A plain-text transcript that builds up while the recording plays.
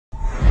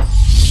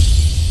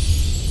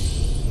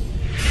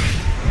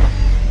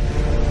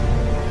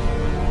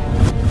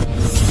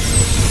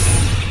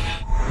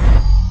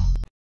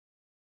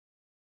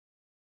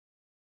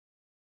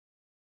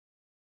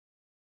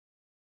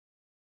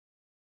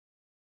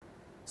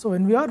So,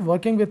 when we are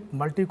working with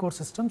multi-core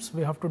systems,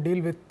 we have to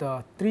deal with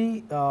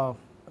three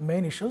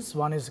main issues.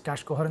 One is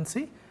cache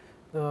coherency,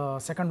 the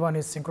second one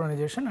is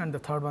synchronization, and the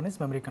third one is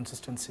memory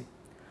consistency.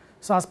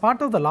 So, as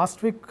part of the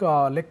last week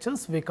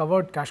lectures, we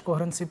covered cache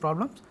coherency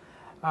problems,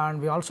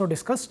 and we also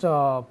discussed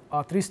a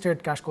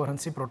three-state cache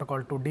coherency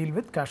protocol to deal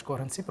with cache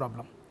coherency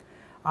problem.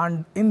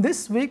 And in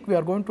this week, we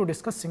are going to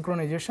discuss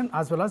synchronization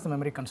as well as the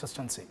memory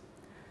consistency.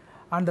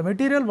 And the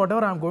material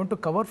whatever I am going to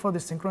cover for the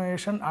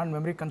synchronization and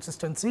memory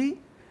consistency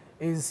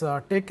is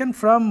taken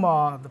from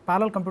the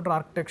Parallel Computer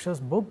Architectures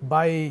book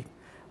by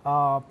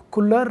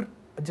Kuller,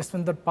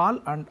 Jaswinder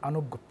Pal and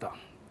Anup Gupta.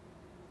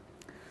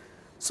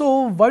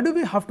 So, why do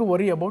we have to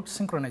worry about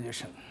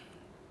synchronization?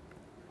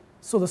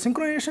 So, the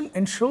synchronization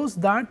ensures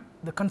that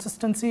the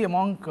consistency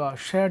among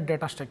shared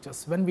data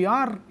structures. When we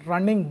are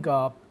running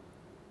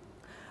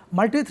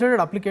multi-threaded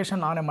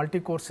application on a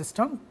multi-core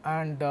system,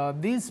 and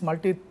these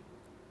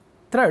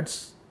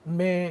multi-threads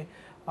may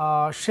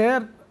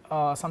share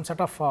some set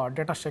of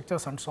data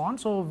structures and so on.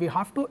 So, we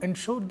have to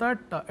ensure that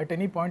at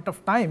any point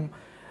of time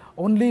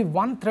only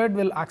one thread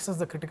will access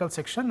the critical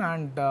section,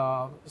 and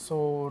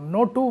so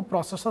no two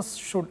processes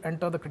should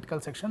enter the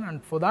critical section,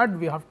 and for that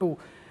we have to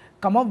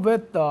come up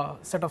with a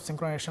set of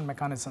synchronization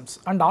mechanisms.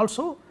 And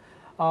also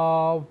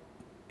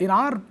in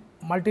our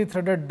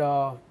multi-threaded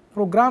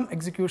program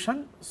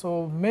execution,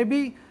 so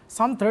maybe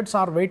some threads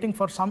are waiting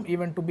for some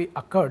event to be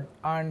occurred,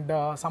 and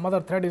some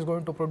other thread is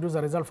going to produce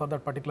a result for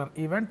that particular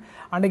event,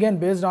 and again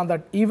based on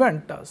that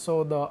event,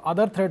 so the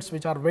other threads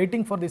which are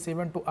waiting for this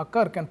event to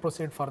occur can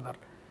proceed further.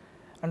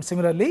 And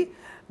similarly,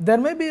 there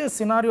may be a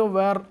scenario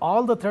where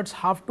all the threads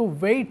have to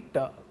wait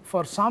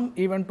for some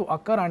event to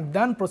occur and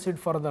then proceed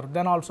further,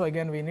 then also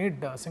again we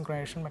need a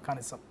synchronization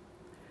mechanism.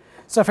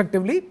 So,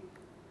 effectively,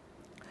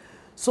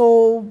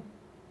 so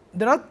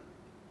there are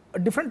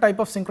different type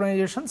of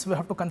synchronizations we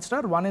have to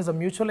consider. One is a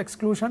mutual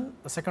exclusion,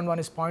 the second one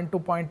is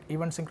point-to-point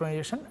event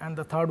synchronization, and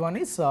the third one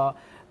is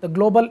the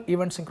global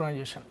event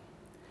synchronization.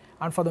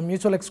 And for the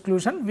mutual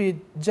exclusion, we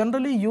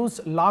generally use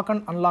lock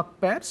and unlock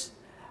pairs,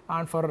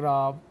 and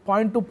for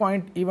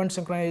point-to-point event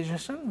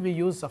synchronization, we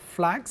use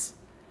flags,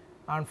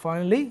 and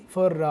finally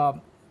for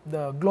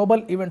the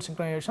global event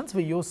synchronizations,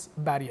 we use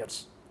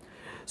barriers.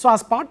 So,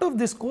 as part of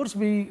this course,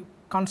 we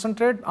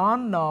concentrate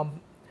on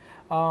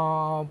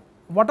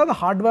what are the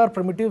hardware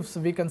primitives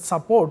we can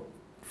support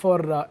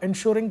for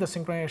ensuring the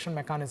synchronization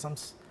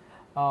mechanisms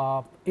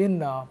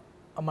in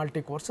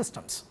multi-core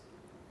systems.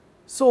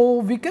 So,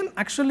 we can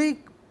actually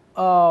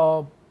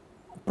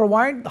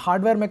provide the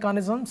hardware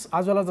mechanisms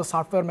as well as the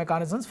software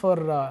mechanisms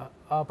for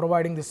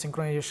providing this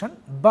synchronization,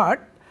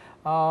 but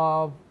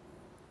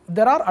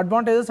there are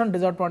advantages and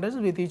disadvantages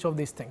with each of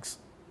these things.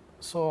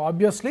 So,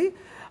 obviously,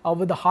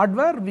 with the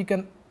hardware we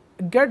can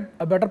get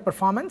a better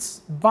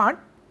performance, but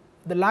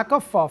the lack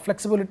of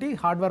flexibility,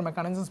 hardware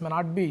mechanisms may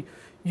not be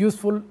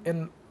useful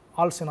in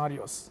all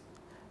scenarios.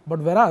 But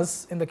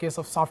whereas in the case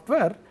of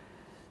software,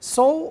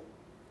 so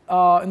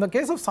in the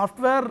case of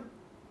software,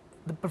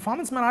 the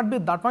performance may not be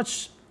that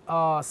much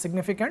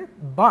significant,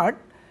 but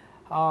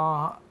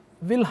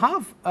will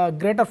have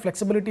greater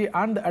flexibility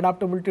and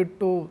adaptability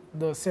to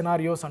the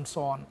scenarios and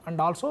so on,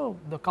 and also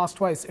the cost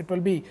wise it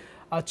will be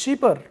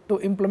cheaper to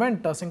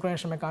implement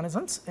synchronization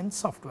mechanisms in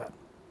software.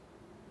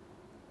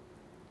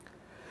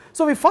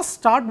 So, we first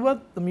start with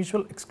the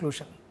mutual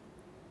exclusion.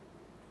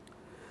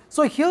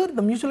 So, here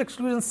the mutual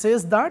exclusion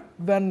says that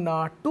when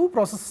two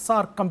processes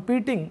are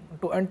competing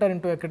to enter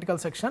into a critical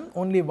section,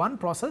 only one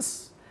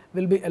process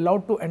will be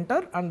allowed to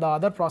enter and the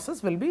other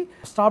process will be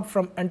stopped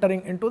from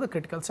entering into the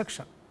critical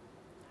section.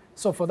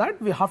 So, for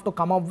that we have to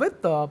come up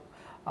with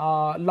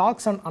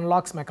locks and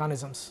unlocks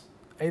mechanisms,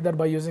 either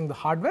by using the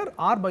hardware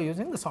or by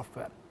using the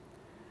software.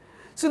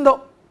 So, in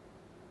the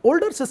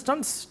older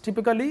systems,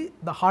 typically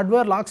the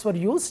hardware locks were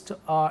used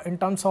in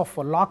terms of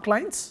lock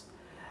lines,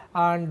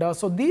 and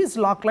so these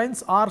lock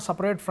lines are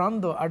separate from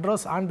the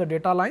address and the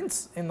data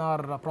lines in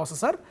our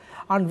processor,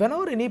 and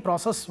whenever any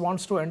process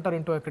wants to enter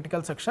into a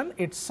critical section,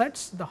 it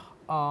sets the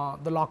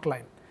lock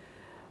line.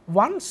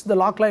 Once the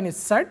lock line is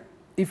set,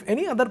 if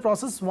any other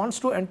process wants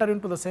to enter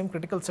into the same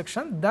critical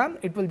section, then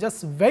it will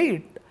just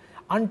wait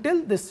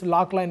until this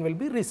lock line will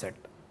be reset.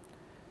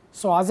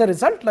 So, as a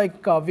result,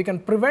 like we can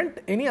prevent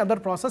any other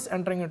process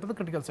entering into the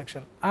critical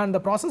section, and the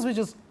process which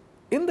is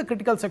in the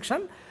critical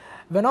section,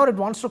 whenever it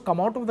wants to come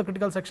out of the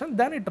critical section,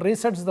 then it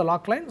resets the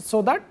lock line,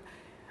 so that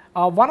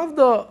one of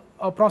the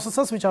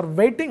processes which are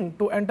waiting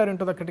to enter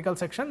into the critical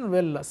section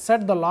will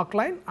set the lock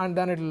line, and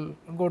then it will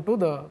go to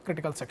the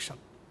critical section.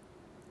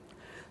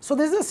 So,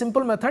 this is a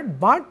simple method,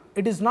 but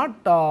it is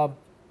not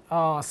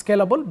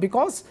scalable,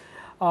 because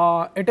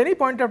at any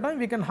point of time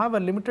we can have a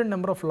limited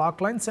number of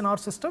lock lines in our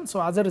system. So,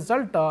 as a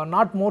result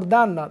not more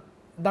than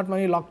that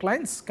many lock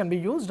lines can be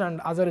used, and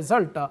as a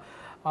result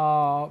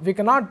we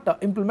cannot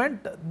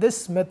implement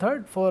this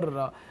method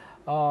for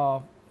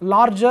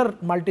larger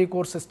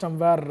multi-core system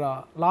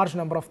where large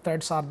number of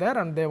threads are there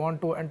and they want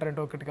to enter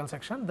into a critical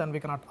section, then we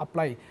cannot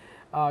apply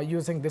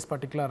using this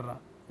particular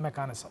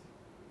mechanism.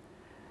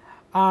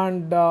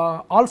 And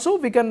also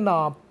we can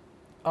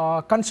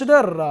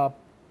consider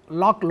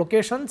lock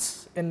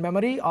locations in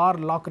memory or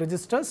lock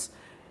registers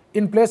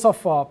in place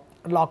of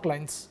lock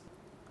lines.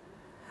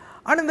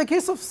 And in the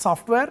case of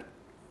software,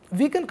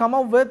 we can come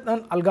up with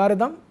an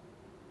algorithm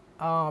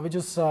which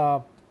is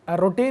a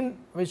routine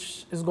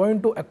which is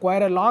going to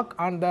acquire a lock,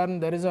 and then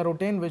there is a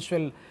routine which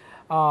will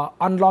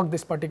unlock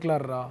this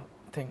particular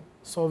thing.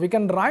 So, we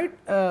can write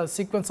a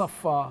sequence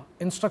of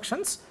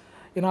instructions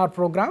in our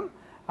program,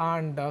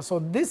 and so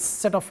this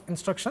set of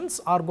instructions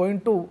are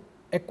going to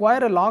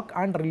acquire a lock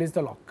and release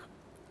the lock.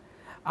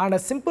 And a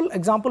simple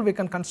example we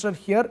can consider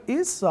here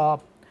is,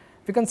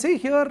 we can see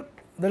here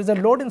there is a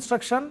load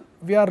instruction.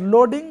 We are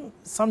loading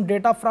some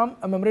data from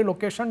a memory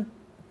location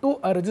to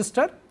a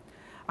register,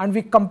 and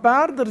we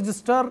compare the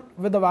register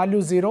with the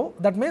value 0.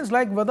 That means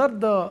like whether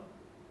the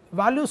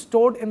value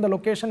stored in the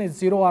location is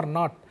 0 or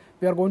not,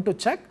 we are going to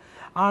check,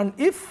 and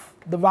if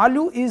the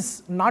value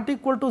is not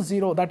equal to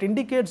 0, that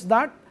indicates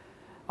that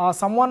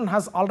someone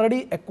has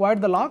already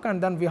acquired the lock,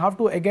 and then we have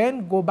to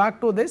again go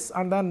back to this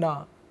and then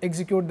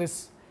execute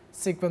this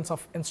sequence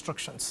of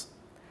instructions.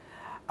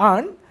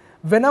 And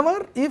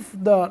whenever if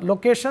the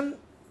location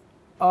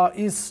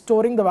is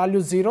storing the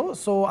value 0,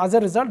 so as a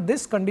result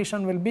this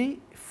condition will be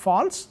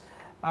false,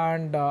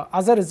 and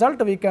as a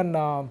result we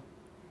can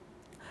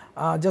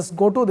just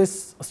go to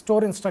this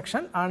store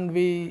instruction and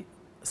we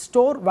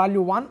store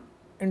value 1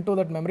 into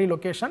that memory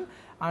location,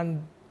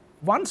 and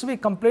once we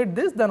complete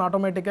this, then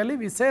automatically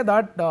we say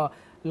that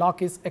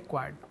lock is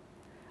acquired,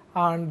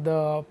 and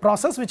the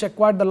process which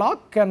acquired the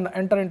lock can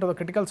enter into the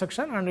critical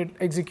section and it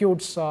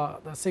executes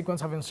the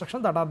sequence of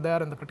instructions that are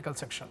there in the critical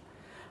section.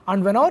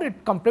 And whenever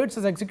it completes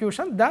its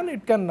execution, then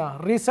it can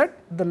reset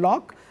the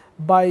lock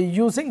by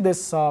using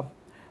this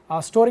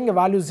storing a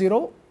value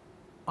 0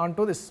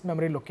 onto this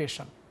memory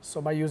location.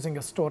 So, by using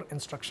a store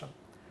instruction,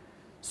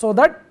 so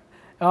that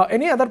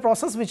any other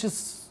process which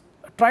is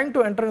trying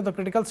to enter into the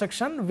critical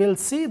section will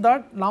see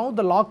that now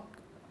the lock,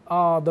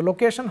 the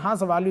location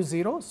has a value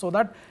 0, so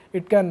that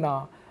it can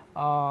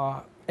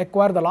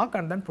acquire the lock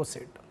and then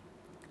proceed.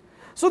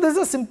 So, this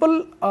is a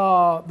simple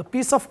the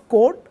piece of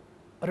code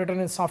written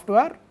in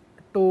software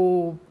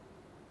to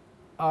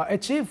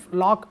achieve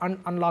lock and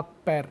unlock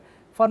pair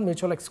for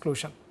mutual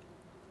exclusion.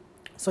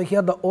 So,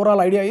 here the overall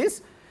idea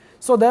is,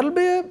 so there will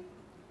be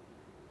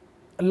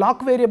a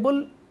lock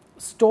variable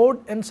stored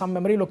in some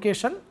memory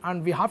location,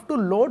 and we have to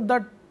load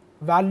that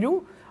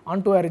value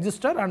onto a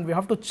register, and we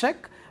have to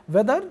check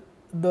whether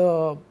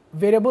the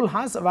variable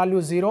has a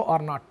value 0 or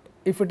not.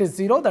 If it is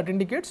 0, that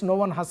indicates no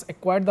one has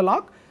acquired the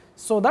lock,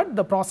 so that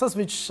the process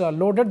which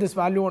loaded this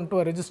value onto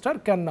a register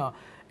can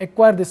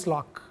acquire this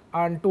lock.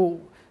 And to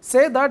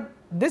say that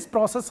this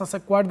process has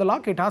acquired the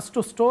lock, it has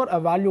to store a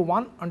value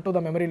 1 onto the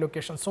memory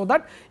location, so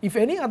that if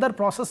any other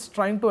process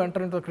trying to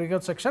enter into the critical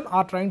section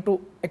or trying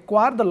to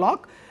acquire the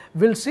lock,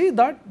 will see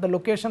that the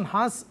location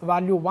has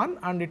value 1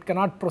 and it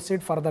cannot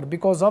proceed further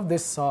because of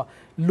this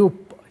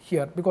loop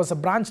here, because a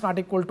branch not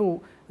equal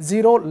to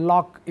 0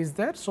 lock is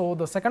there. So,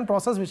 the second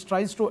process which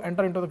tries to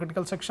enter into the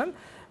critical section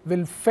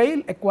will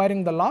fail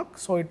acquiring the lock,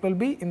 so it will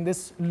be in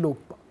this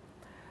loop.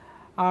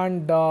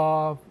 And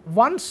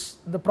once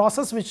the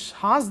process which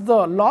has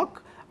the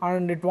lock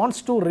and it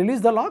wants to release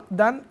the lock,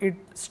 then it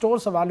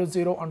stores a value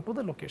 0 onto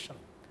the location.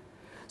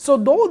 So,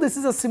 though this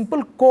is a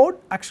simple code,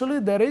 actually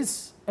there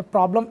is a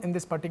problem in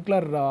this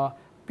particular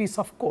piece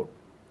of code.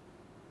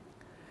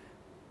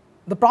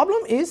 The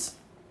problem is,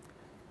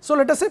 so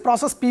let us say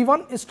process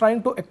P1 is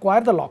trying to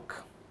acquire the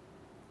lock.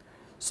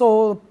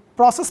 So,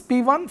 process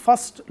P1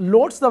 first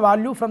loads the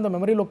value from the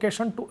memory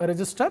location to a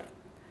register,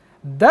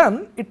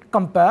 then it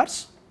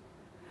compares,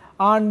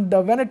 and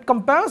when it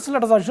compares,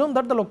 let us assume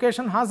that the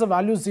location has a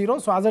value 0.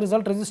 So, as a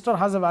result register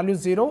has a value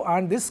 0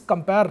 and this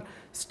compare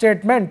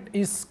statement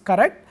is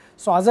correct.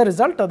 So, as a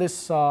result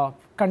this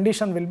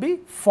condition will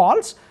be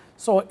false.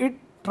 So, it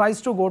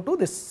tries to go to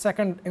this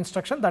second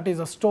instruction, that is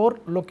a store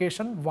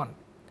location 1.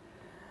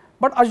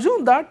 But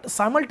assume that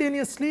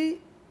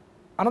simultaneously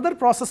another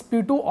process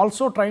P2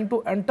 also trying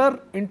to enter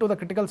into the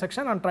critical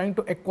section and trying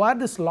to acquire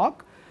this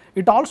lock.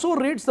 It also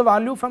reads the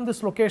value from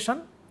this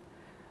location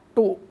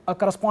to a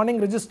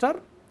corresponding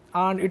register,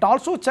 and it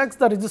also checks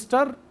the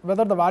register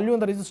whether the value in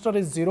the register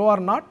is 0 or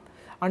not,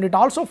 and it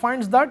also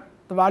finds that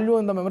the value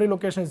in the memory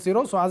location is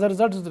 0. So, as a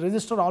result the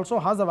register also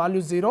has a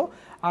value 0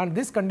 and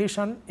this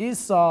condition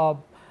is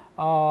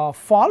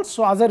false.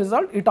 So, as a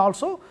result it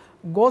also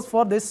goes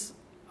for this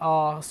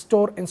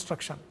store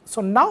instruction.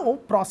 So, now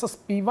process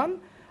P1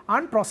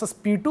 and process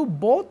P2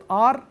 both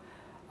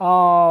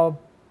are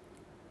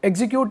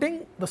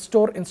executing the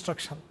store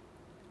instruction,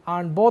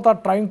 and both are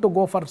trying to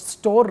go for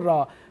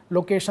store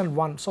location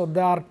 1. So,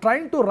 they are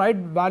trying to write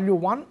value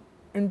 1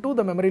 into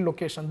the memory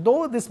location,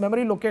 though this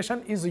memory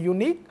location is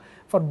unique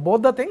for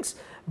both the things,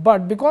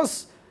 but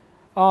because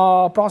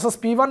process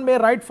P1 may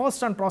write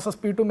first and process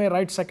P2 may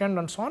write second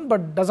and so on,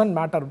 but does not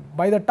matter.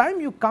 By the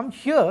time you come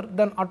here,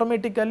 then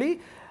automatically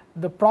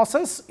the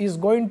process is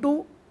going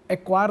to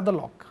acquire the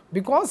lock,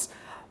 because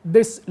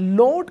this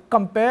load,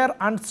 compare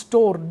and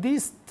store,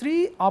 these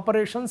three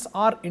operations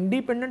are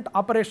independent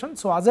operations.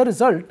 So, as a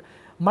result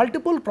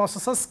multiple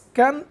processes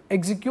can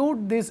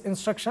execute these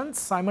instructions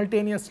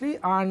simultaneously,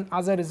 and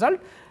as a result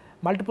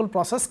multiple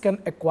processes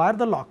can acquire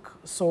the lock.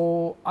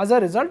 So, as a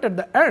result at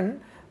the end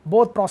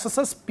both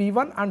processes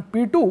P1 and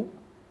P2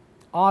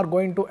 are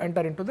going to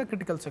enter into the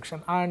critical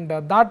section, and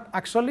that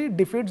actually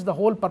defeats the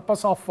whole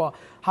purpose of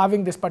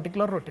having this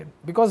particular routine,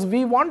 because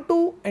we want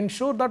to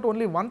ensure that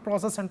only one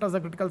process enters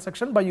the critical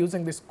section by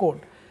using this code,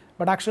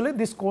 but actually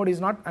this code is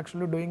not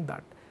actually doing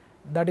that.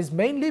 That is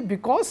mainly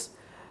because,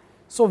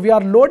 so we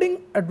are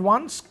loading at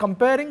once,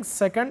 comparing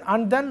second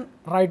and then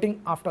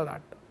writing after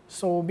that.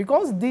 So,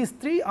 because these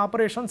three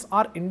operations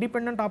are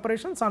independent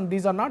operations and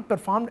these are not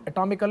performed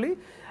atomically,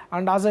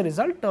 and as a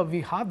result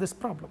we have this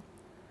problem.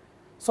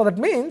 So, that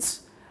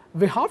means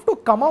we have to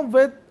come up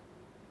with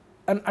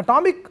an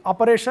atomic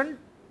operation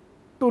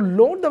to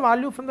load the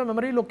value from the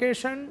memory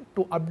location,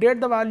 to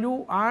update the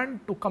value and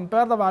to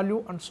compare the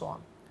value and so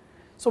on.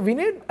 So, we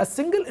need a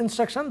single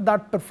instruction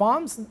that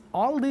performs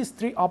all these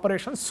three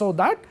operations, so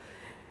that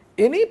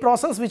any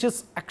process which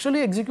is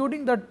actually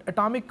executing that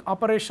atomic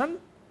operation,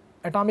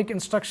 atomic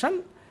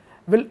instruction,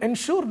 will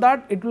ensure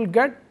that it will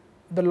get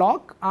the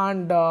lock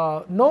and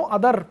no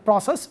other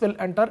process will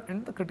enter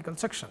in the critical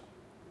section.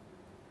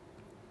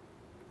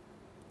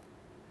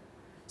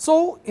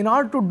 So, in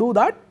order to do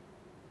that,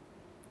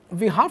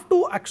 we have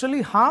to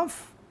actually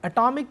have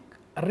atomic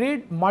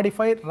read,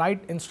 modify,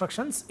 write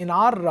instructions in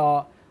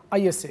our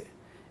ISA.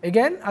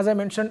 Again, as I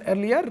mentioned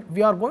earlier,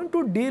 we are going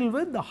to deal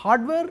with the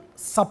hardware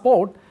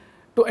support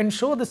to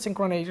ensure the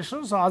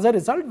synchronization. So, as a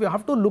result we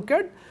have to look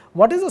at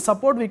what is the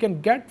support we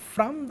can get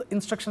from the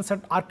instruction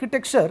set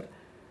architecture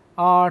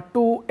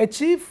to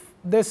achieve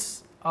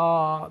this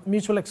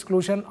mutual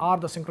exclusion or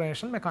the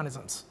synchronization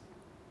mechanisms.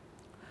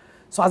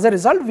 So, as a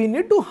result we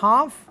need to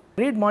have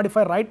read,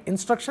 modify, write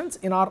instructions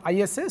in our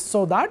ISA,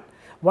 so that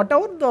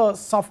whatever the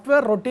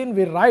software routine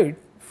we write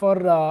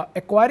for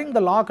acquiring the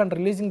lock and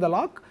releasing the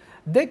lock,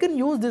 they can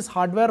use these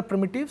hardware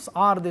primitives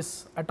or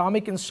this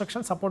atomic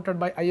instruction supported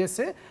by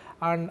ISA,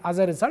 and as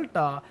a result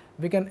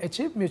we can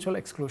achieve mutual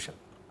exclusion.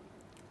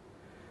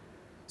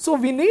 So,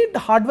 we need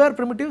hardware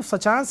primitives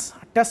such as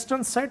test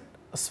and set,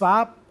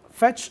 swap,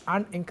 fetch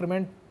and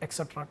increment,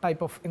 etc.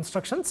 type of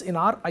instructions in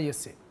our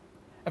ISA.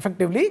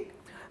 Effectively,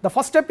 the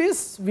first step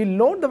is we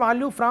load the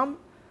value from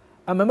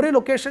a memory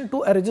location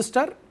to a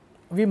register,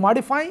 we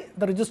modify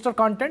the register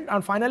content,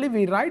 and finally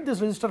we write this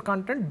register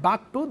content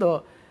back to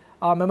the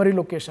memory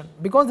location,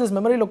 because this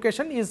memory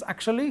location is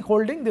actually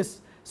holding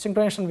this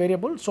synchronization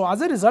variable. So,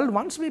 as a result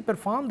once we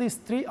perform these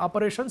three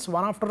operations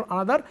one after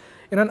another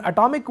in an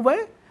atomic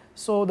way,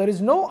 so there is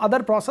no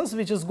other process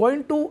which is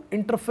going to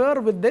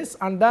interfere with this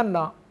and then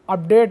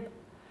update,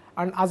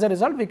 and as a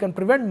result we can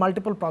prevent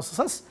multiple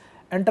processes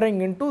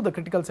entering into the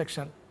critical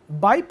section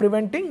by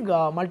preventing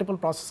multiple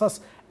processes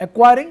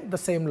acquiring the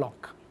same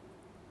lock.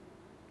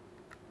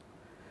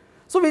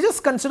 So, we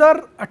just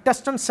consider a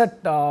test and set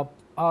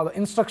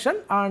instruction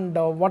and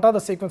what are the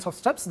sequence of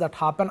steps that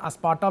happen as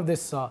part of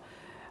this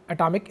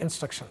atomic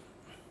instruction.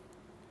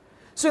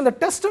 So, in the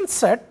test and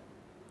set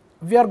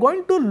we are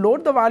going to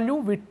load the value,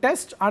 we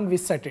test and we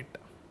set it.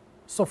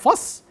 So,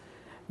 first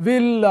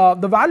will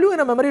the value in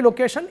a memory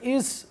location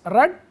is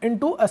read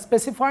into a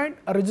specified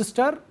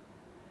register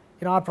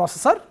in our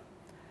processor,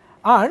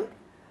 and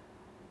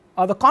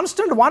the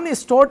constant 1 is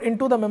stored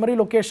into the memory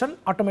location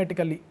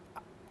automatically.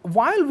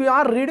 While we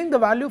are reading the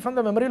value from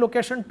the memory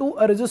location to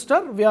a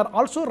register, we are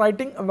also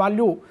writing a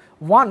value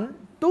 1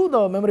 to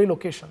the memory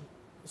location.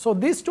 So,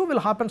 these two will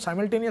happen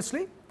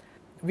simultaneously.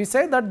 We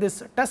say that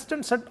this test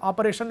and set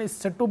operation is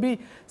said to be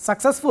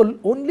successful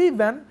only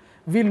when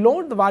we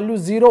load the value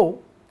 0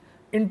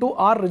 into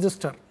our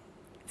register.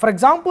 For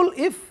example,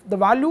 if the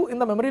value in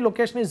the memory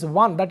location is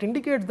 1, that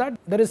indicates that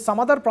there is some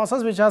other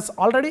process which has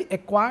already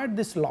acquired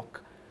this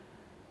lock.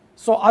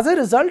 So, as a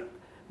result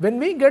when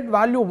we get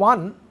value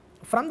 1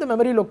 from the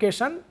memory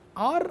location,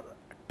 our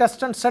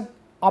test and set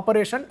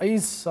operation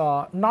is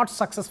not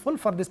successful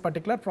for this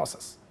particular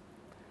process.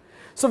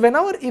 So,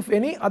 whenever if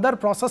any other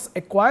process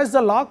acquires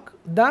the lock,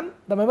 then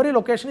the memory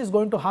location is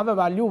going to have a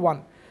value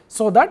 1.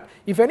 So, that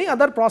if any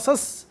other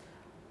process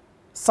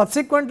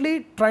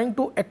subsequently trying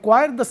to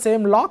acquire the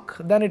same lock,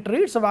 then it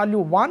reads a value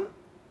 1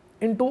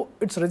 into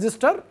its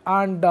register,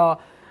 and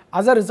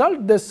as a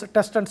result this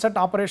test and set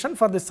operation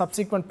for this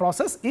subsequent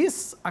process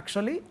is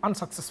actually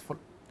unsuccessful.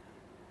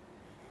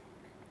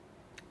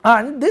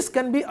 And this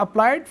can be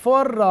applied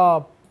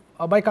for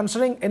by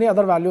considering any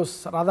other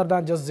values rather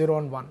than just 0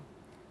 and 1.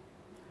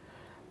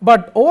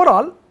 But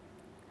overall,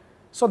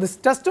 so this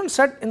test and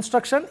set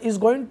instruction is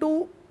going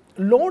to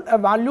load a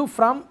value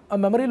from a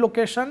memory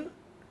location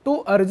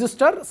to a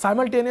register.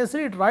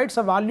 Simultaneously it writes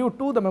a value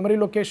to the memory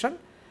location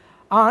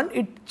and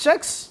it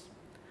checks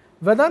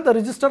whether the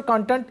register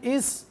content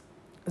is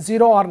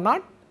 0 or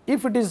not.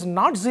 If it is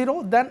not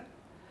 0, then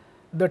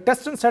the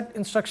test and set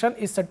instruction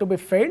is said to be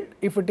failed.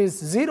 If it is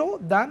 0,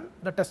 then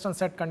the test and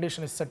set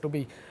condition is said to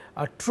be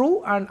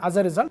true, and as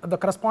a result the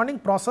corresponding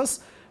process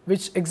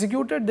which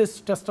executed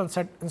this test and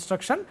set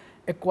instruction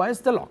acquires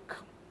the lock.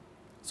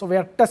 So, we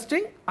are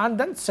testing and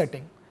then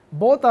setting.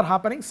 both are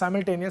happening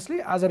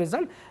simultaneously. As a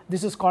result,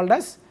 this is called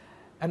as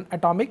an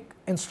atomic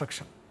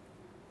instruction.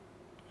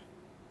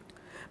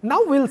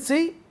 Now we will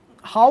see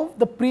how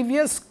the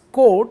previous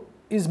code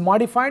is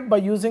modified by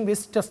using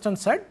this test and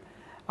set,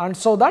 and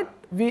so that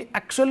we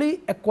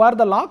actually acquire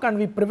the lock and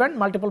we prevent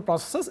multiple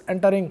processes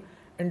entering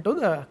into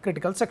the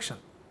critical section.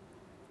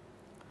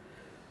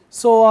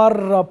 So,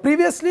 our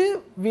previously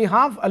we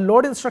have a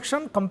load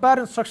instruction, compare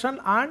instruction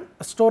and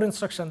a store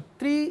instruction,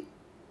 3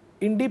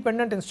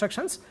 independent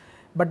instructions,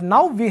 but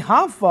now we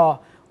have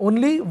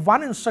only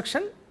one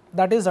instruction,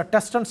 that is a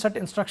test and set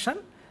instruction.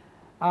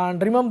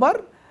 And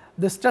remember,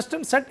 this test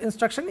and set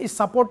instruction is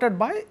supported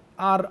by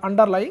our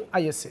underlying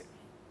ISA.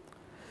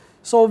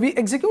 So, we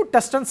execute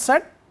test and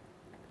set.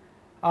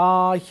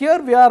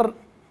 Here we are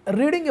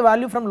reading a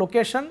value from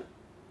location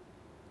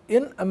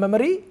in a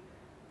memory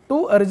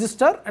to a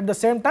register. At the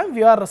same time,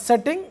 we are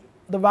setting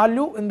the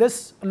value in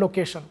this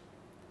location,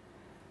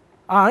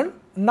 and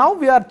now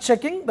we are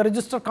checking the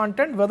register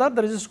content, whether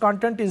the register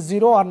content is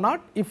 0 or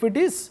not. If it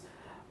is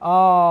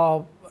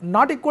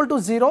not equal to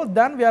 0,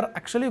 then we are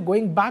actually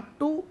going back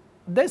to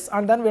this,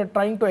 and then we are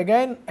trying to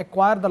again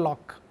acquire the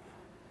lock,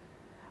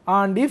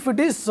 and if it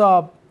is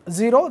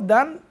 0,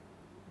 then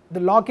the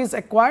lock is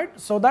acquired,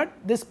 so that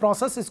this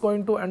process is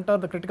going to enter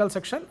the critical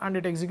section and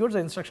it executes the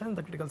instruction in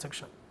the critical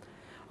section.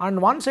 And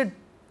once it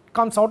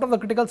comes out of the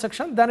critical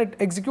section, then it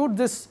executes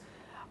this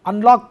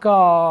unlock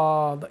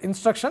the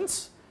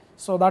instructions.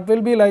 So, that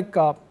will be like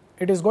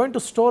it is going to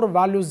store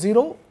value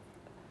 0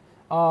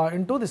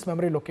 into this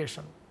memory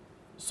location,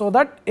 so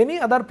that any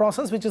other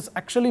process which is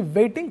actually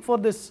waiting for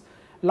this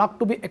lock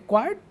to be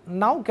acquired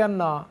now can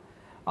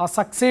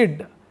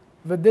succeed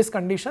with this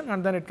condition,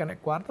 and then it can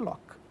acquire the lock.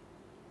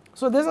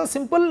 So, this is a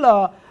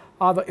simple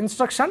the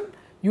instruction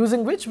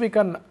using which we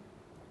can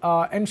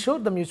ensure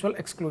the mutual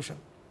exclusion.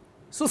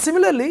 So,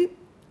 similarly,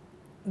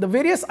 the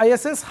various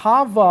ISAs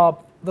have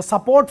the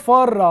support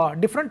for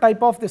different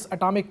type of this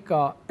atomic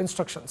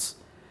instructions.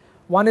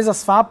 One is a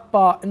swap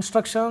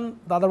instruction,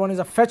 the other one is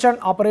a fetch and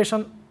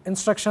operation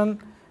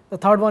instruction, the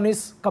third one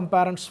is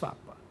compare and swap.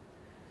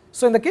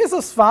 So, in the case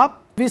of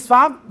swap, we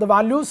swap the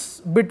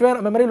values between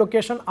a memory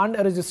location and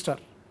a register,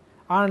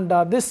 and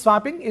this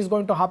swapping is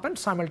going to happen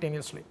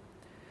simultaneously.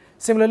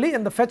 Similarly,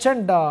 in the fetch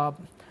and the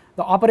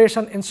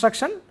operation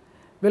instruction,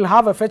 we will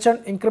have a fetch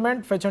and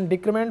increment, fetch and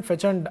decrement,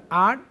 fetch and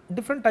add,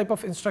 different type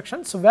of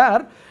instructions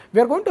where we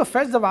are going to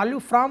fetch the value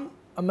from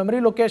a memory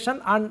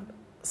location, and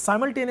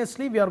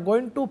simultaneously we are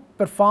going to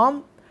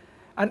perform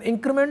an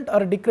increment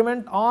or a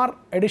decrement or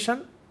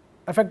addition.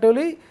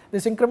 Effectively,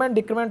 this increment,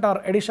 decrement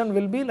or addition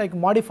will be like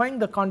modifying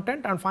the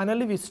content, and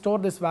finally we store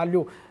this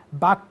value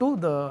back to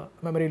the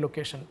memory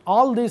location.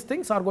 All these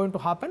things are going to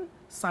happen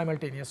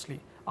simultaneously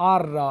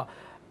or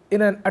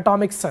in an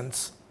atomic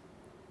sense.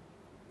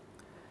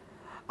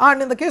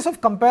 And in the case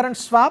of compare and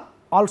swap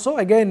also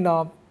again,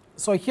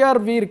 so here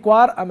we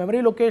require a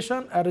memory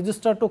location, a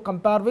register to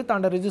compare with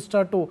and a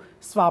register to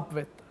swap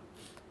with.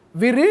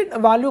 We read a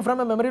value from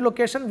a memory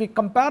location, we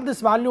compare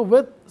this value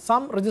with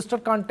some register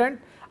content,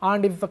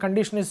 and if the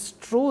condition is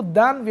true,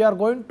 then we are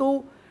going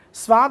to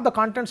swap the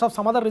contents of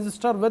some other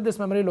register with this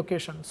memory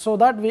location, so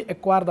that we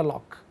acquire the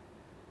lock.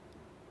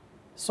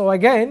 So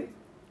again,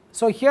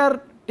 so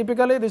here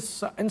typically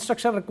this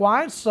instruction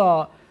requires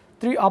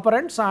 3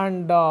 operands,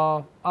 and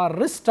our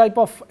RISC type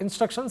of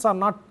instructions are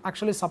not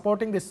actually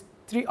supporting this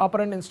 3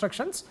 operand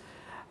instructions,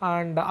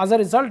 and as a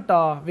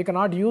result we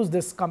cannot use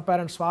this compare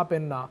and swap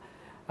in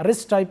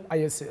RISC type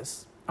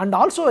ISAs. And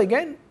also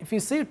again, if you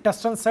see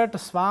test and set,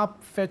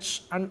 swap,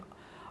 fetch and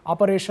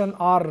operation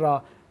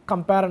or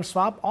compare and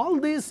swap, all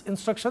these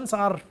instructions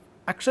are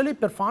actually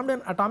performed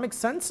in atomic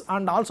sense,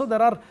 and also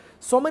there are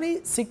so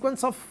many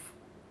sequence of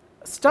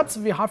steps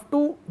we have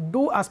to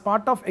do as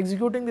part of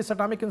executing this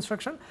atomic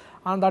instruction,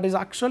 and that is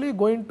actually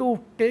going to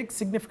take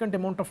significant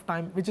amount of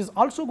time, which is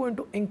also going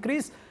to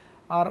increase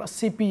our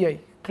CPI,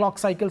 clock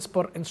cycles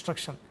per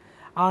instruction.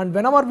 And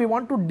whenever we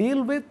want to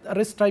deal with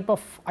RISC type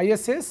of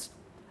ISAs,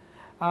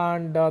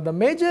 and the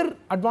major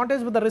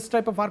advantage with the RISC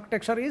type of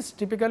architecture is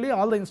typically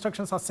all the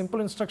instructions are simple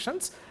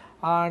instructions,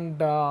 and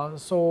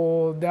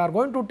so they are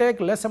going to take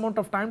less amount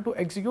of time to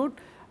execute,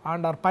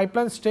 and our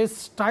pipeline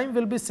stage time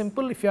will be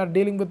simple if you are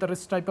dealing with the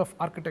RISC type of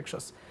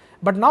architectures.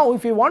 But now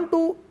if you want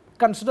to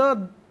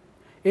consider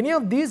any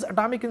of these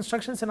atomic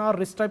instructions in our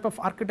RISC type of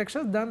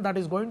architecture, then that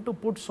is going to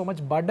put so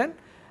much burden,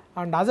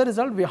 and as a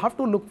result we have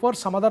to look for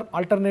some other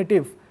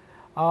alternative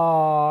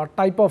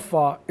type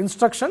of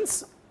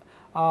instructions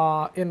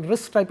in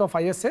RISC type of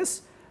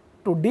ISAs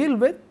to deal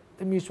with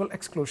the mutual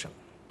exclusion.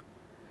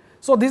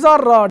 So these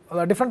are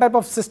different type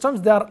of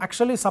systems, they are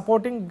actually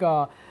supporting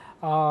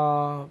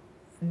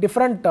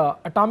different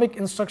atomic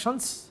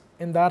instructions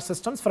in their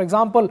systems. For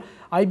example,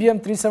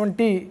 IBM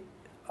 370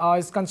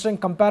 is considering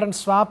compare and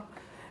swap.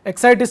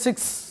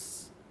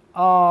 x86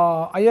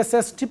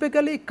 ISAs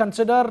typically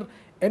consider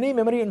any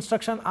memory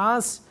instruction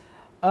as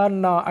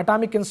an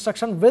atomic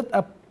instruction with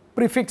a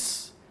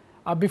prefix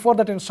before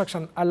that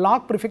instruction. A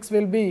lock prefix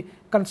will be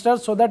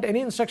considered, so that any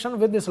instruction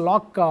with this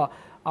lock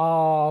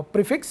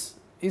prefix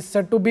is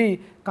said to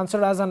be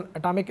considered as an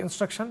atomic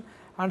instruction,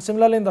 and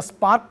similarly in the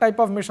Spark type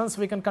of missions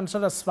we can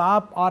consider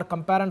swap or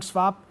compare and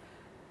swap.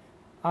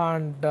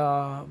 And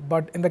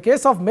but in the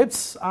case of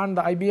MIPS and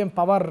the IBM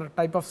Power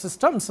type of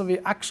systems, we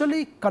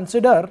actually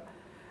consider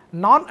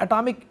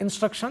non-atomic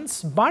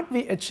instructions, but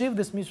we achieve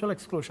this mutual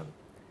exclusion.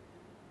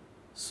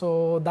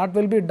 So that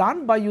will be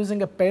done by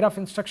using a pair of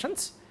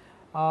instructions.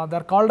 They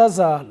are called as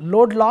a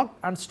load locked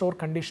and store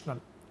conditional.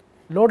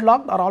 Load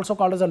locked are also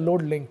called as a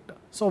load linked.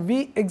 So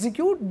we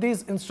execute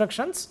these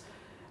instructions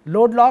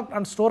load locked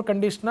and store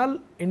conditional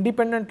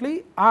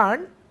independently,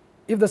 and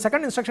if the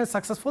second instruction is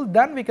successful,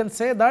 then we can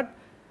say that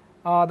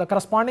the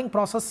corresponding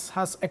process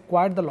has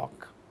acquired the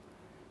lock.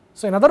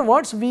 So in other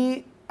words,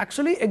 we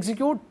actually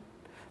execute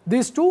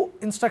these two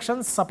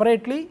instructions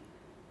separately,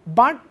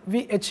 but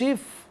we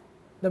achieve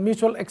the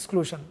mutual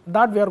exclusion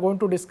that we are going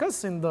to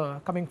discuss in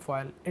the coming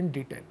file in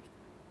detail.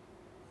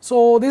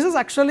 So this is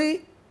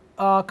actually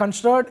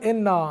considered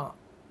in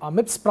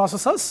MIPS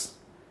processors,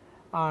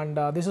 and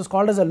this is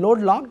called as a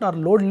load locked or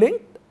load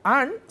linked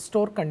and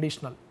store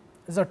conditional.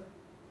 These are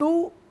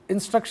two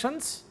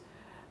instructions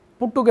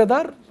put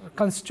together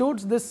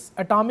constitutes this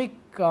atomic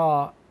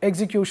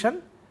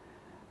execution,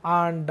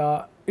 and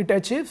it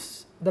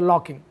achieves the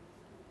locking.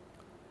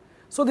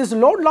 So this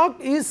load lock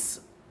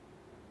is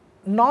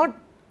not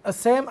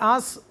same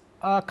as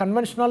a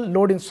conventional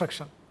load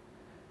instruction.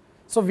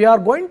 So we are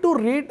going to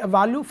read a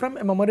value from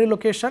a memory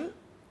location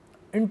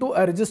into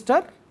a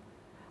register,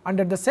 and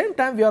at the same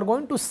time we are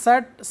going to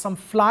set some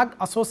flag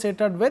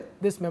associated with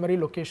this memory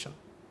location,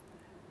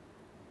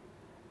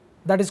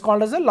 that is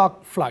called as a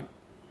lock flag.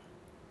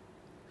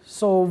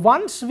 So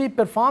once we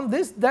perform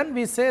this, then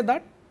we say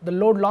that the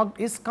load lock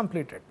is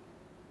completed,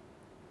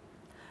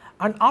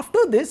 and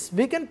after this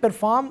we can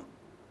perform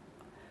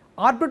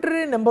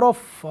arbitrary number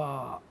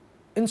of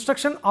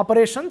instruction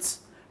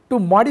operations to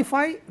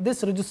modify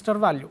this register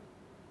value.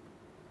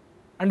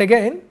 And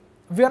again,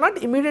 we are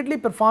not immediately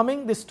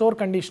performing the store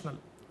conditional.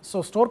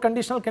 So store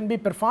conditional can be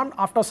performed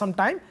after some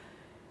time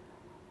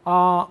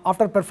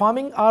after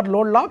performing our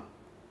load lock.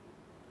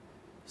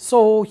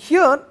 So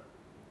here,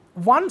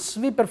 once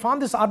we perform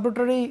this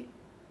arbitrary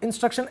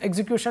instruction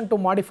execution to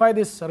modify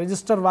this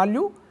register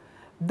value,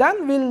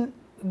 then we will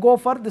go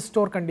for the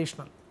store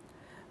conditional.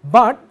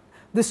 But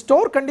the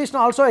store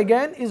conditional also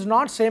again is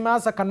not same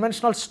as a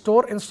conventional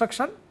store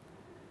instruction.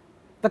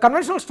 The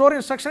conventional store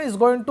instruction is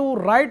going to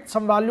write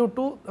some value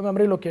to the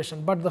memory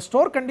location, but the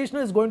store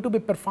conditional is going to be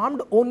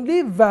performed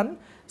only when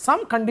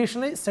some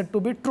condition is said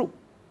to be true.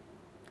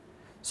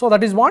 So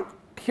that is what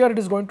here it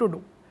is going to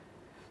do.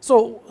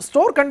 So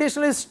store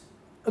conditional is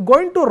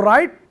going to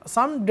write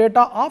some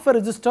data of a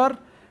register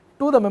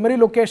to the memory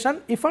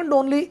location if and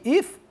only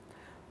if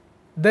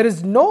there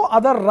is no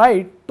other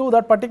write to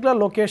that particular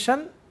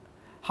location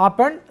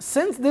happened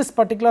since this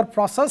particular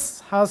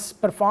process has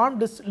performed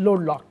this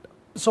load locked.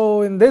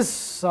 So in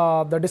this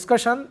the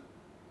discussion,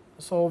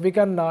 so we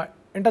can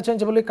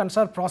interchangeably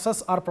consider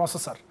process or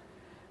processor.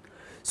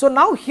 So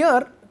now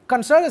here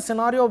consider a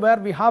scenario where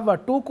we have a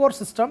 2-core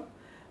system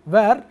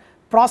where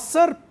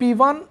processor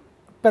P1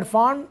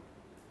 performed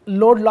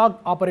load lock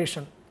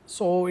operation.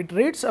 So it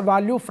reads a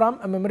value from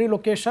a memory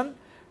location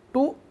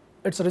to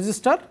its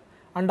register,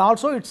 and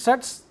also it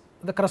sets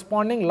the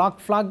corresponding lock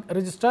flag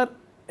register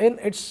in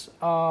its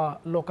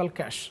local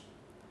cache.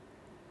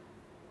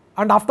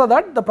 And after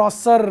that the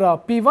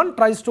processor P1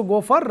 tries to go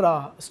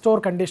for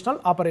store conditional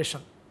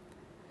operation.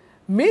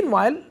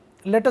 Meanwhile,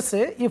 let us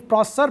say if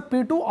processor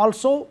P2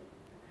 also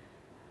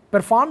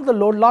performed the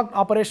load lock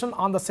operation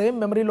on the same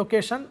memory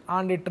location,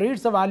 and it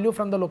reads the value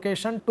from the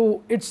location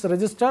to its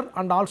register,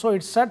 and also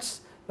it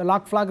sets the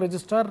lock flag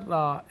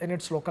register in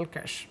its local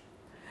cache.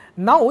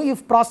 Now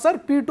if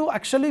processor P2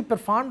 actually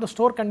performed the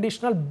store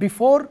conditional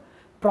before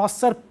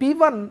processor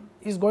P1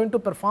 is going to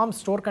perform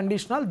store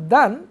conditional,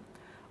 then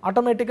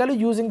automatically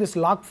using this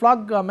lock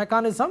flag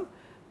mechanism,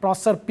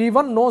 processor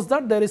P1 knows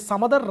that there is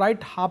some other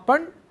write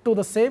happened to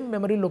the same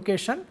memory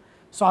location.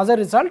 So as a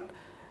result,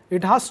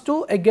 it has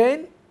to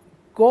again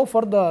go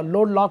for the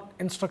load locked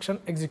instruction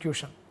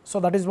execution. So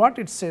that is what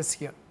it says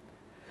here.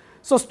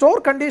 So store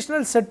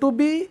conditional is said to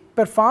be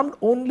performed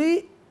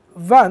only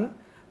when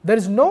there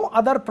is no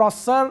other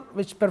processor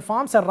which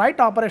performs a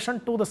write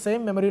operation to the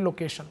same memory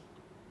location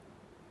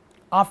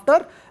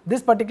after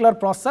this particular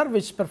processor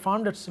which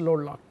performed its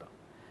load locked.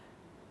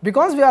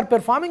 Because we are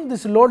performing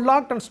this load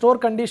locked and store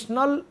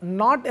conditional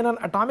not in an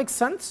atomic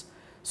sense,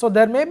 so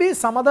there may be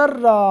some other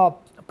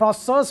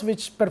processors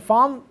which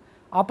perform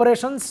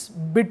operations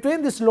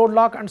between this load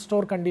lock and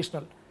store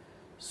conditional.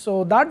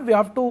 So that we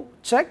have to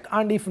check,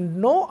 and if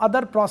no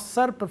other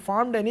processor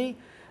performed any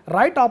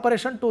write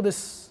operation to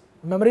this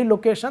memory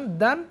location,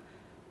 then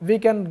we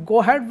can go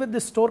ahead with the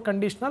store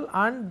conditional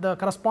and the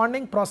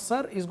corresponding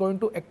processor is going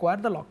to acquire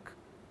the lock.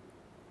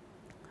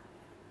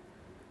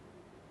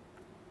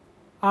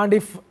 And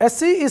if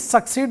SC is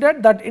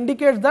succeeded, that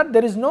indicates that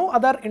there is no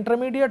other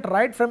intermediate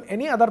write from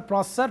any other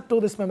processor to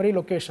this memory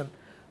location.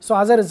 So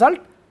as a result,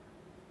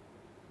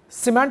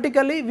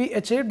 semantically we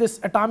achieved this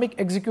atomic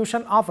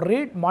execution of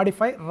read,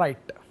 modify,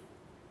 write.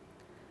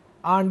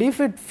 and if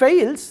it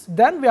fails,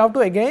 then we have to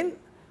again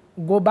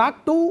go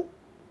back to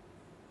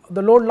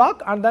the load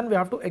lock and then we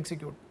have to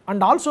execute.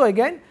 And also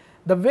again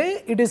the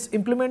way it is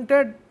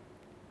implemented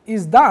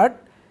is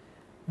that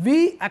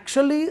we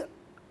actually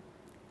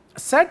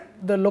set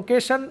the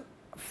location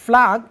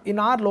flag in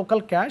our local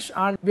cache,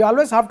 and we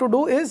always have to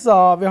do is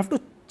we have to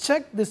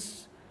check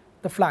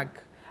the flag,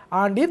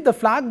 and if the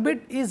flag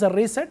bit is a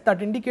reset,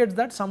 that indicates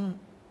that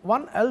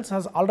someone else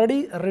has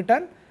already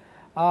written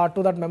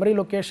to that memory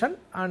location,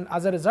 and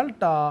as a result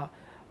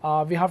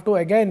we have to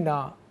again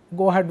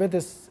go ahead with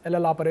this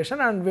LL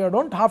operation, and we do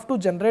not have to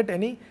generate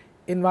any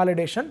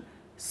invalidation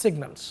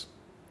signals.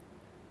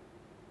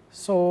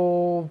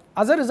 So,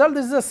 as a result,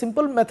 this is a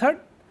simple method,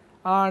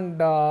 and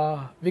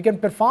we can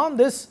perform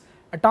this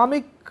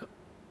atomic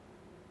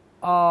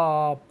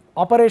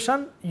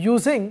operation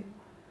using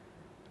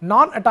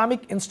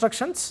non-atomic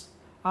instructions,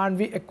 and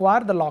we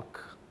acquire the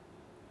lock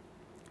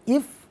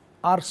if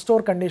our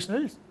store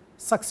conditional is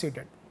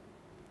succeeded.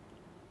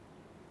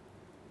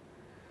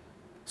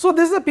 So,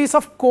 this is a piece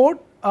of code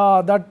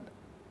that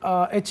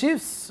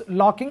achieves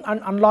locking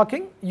and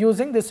unlocking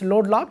using this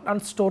load locked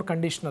and store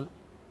conditional.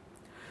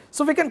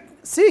 So, we can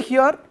see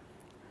here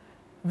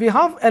we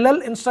have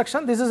LL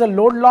instruction, this is a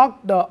load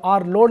locked or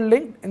load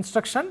linked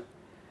instruction,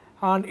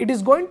 and it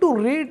is going to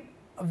read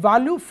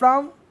value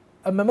from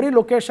a memory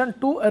location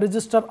to a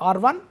register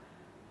R1,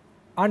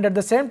 and at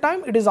the same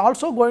time it is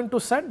also going to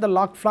set the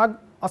lock flag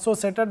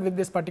associated with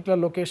this particular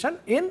location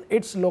in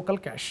its local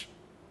cache,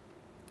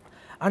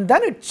 and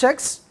then it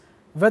checks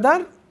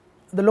whether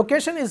the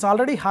location is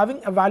already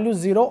having a value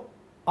 0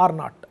 or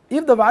not.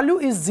 If the value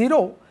is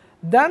 0,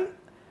 then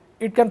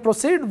it can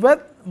proceed with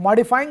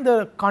modifying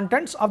the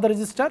contents of the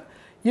register.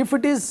 If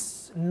it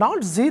is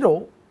not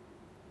 0,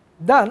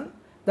 then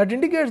that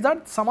indicates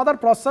that some other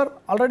processor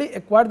already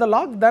acquired the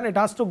lock, then it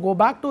has to go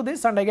back to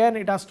this and again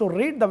it has to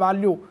read the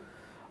value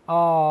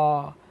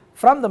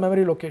from the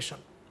memory location.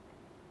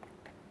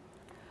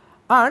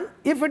 And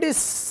if it is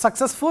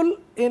successful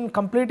in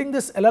completing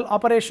this LL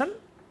operation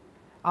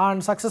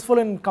and successful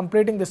in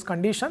completing this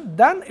condition,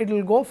 then it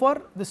will go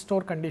for the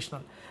store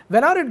conditional.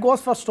 Whenever it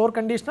goes for store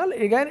conditional,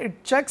 again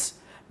it checks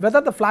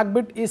whether the flag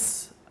bit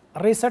is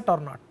reset or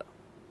not.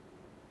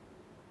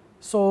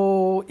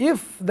 So,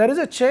 if there is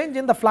a change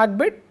in the flag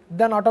bit,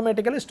 then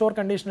automatically store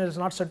conditional is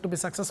not said to be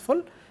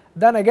successful,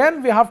 then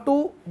again we have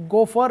to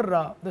go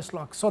for this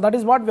lock. So, that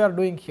is what we are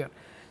doing here.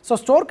 So,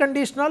 store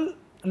conditional,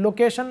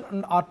 location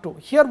and R2.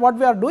 Here what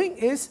we are doing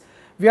is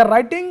we are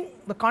writing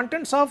the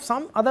contents of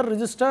some other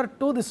register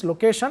to this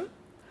location,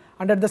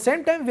 and at the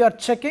same time we are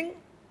checking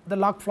the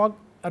lock flag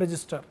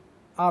register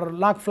or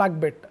lock flag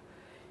bit.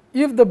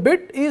 If the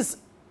bit is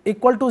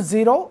equal to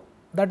 0,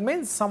 that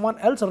means someone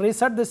else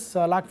reset this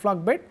lock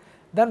flag bit,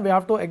 then we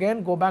have to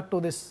again go back to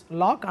this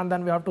lock and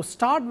then we have to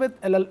start with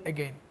LL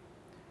again.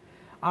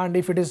 And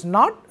if it is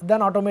not,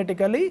 then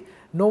automatically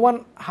no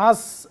one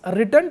has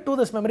written to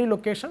this memory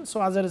location.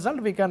 So, as a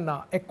result we can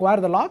acquire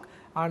the lock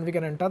and we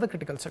can enter the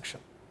critical section.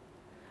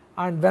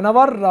 And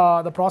whenever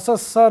the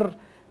processor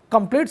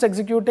completes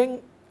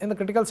executing in the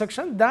critical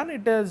section, then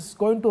it is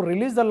going to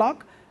release the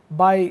lock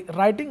by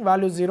writing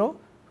value 0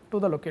 to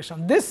the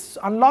location. This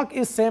unlock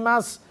is same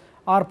as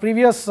our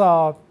previous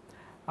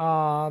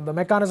the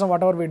mechanism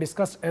whatever we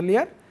discussed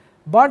earlier,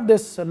 but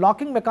this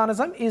locking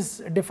mechanism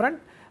is different.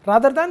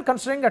 Rather than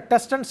considering a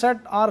test and set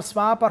or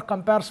swap or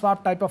compare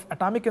swap type of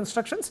atomic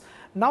instructions,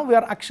 now we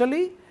are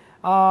actually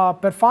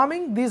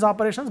performing these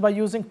operations by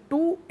using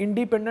two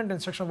independent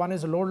instructions. One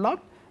is load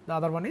locked, the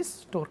other one is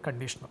store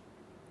conditional.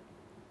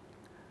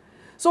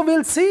 So, we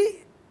will see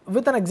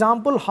with an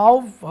example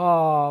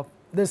how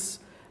this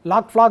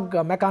lock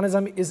flag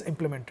mechanism is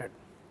implemented.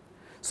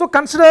 So,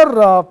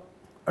 consider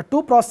a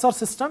two processor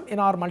system in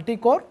our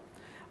multi-core,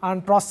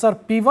 and processor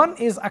P1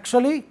 is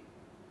actually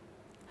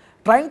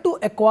trying to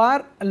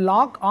acquire a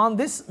lock on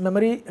this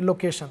memory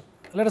location.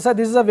 Let us say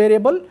this is a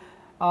variable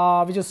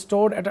which is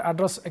stored at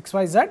address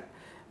XYZ.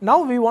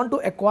 Now, we want to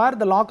acquire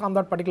the lock on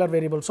that particular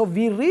variable. So,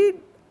 we read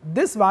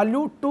this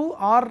value to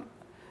our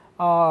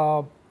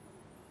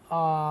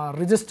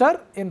register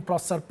in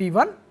processor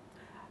P1,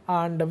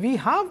 and we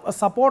have a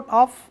support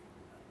of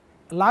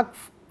lock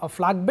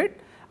flag bit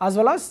as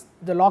well as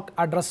the lock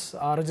address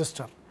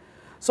register.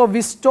 So,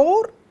 we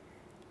store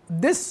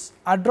this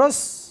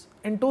address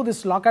into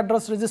this lock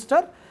address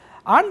register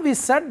and we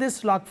set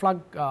this lock flag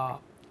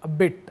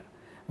bit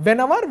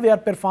whenever we are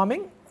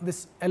performing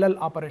this LL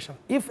operation.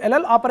 If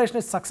LL operation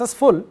is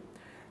successful,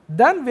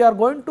 then we are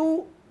going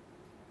to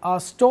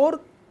store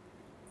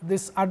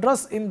this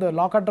address in the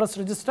lock address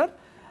register.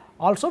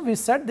 Also, we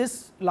set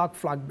this lock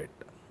flag bit.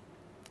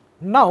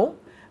 Now,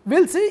 we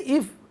will see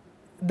if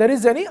there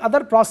is any other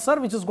processor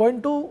which is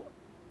going to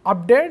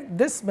update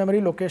this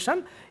memory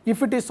location.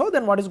 If it is so,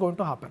 then what is going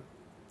to happen?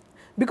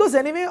 Because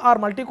anyway our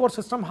multi-core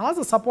system has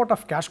a support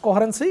of cache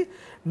coherency.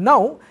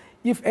 Now,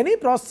 if any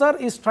processor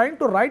is trying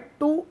to write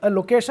to a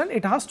location,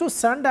 it has to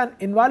send an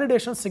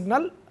invalidation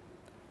signal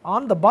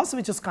on the bus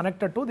which is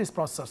connected to these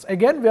processors.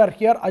 Again, we are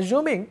here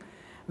assuming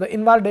the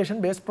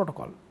invalidation based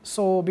protocol.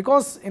 So,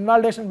 because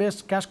invalidation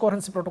based cache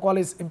coherency protocol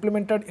is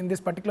implemented in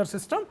this particular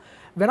system,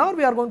 whenever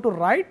we are going to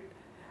write,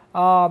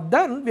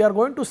 then we are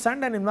going to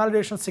send an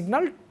invalidation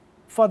signal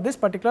for this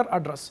particular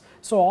address.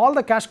 So, all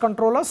the cache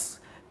controllers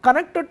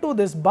connected to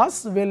this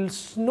bus will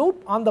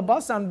snoop on the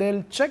bus and they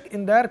will check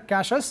in their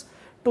caches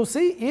to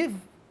see if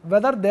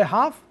whether they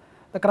have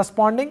the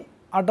corresponding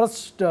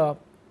addressed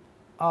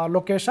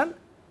location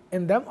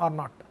in them or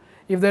not.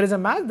 If there is a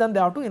match, then they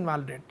have to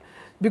invalidate.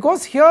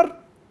 Because here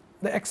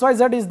the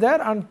XYZ is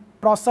there and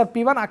processor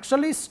P1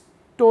 actually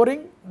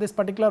storing this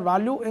particular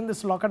value in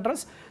this lock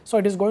address. So,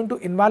 it is going to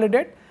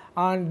invalidate,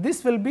 and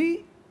this will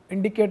be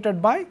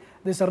indicated by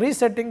this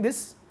resetting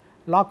this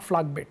lock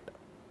flag bit.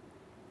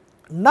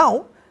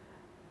 Now,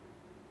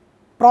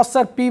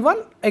 processor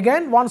P1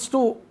 again wants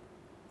to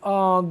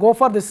go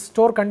for this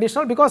store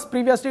conditional, because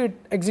previously it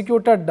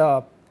executed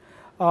the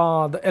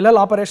LL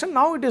operation.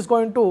 Now, it is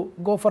going to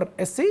go for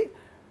SC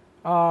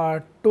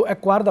to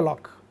acquire the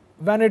lock.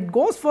 When it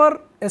goes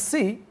for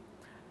SC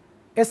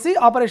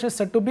operation is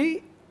said to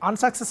be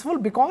unsuccessful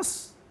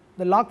because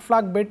the lock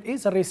flag bit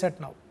is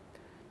reset now.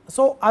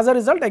 So, as a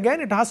result,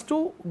 again it has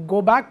to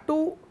go back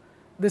to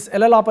this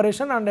LL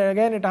operation, and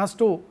again it has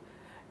to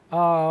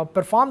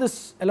perform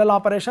this LL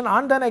operation,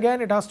 and then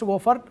again it has to go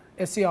for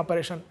SC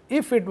operation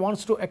if it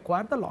wants to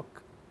acquire the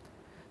lock.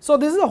 So,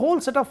 this is a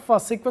whole set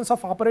of sequence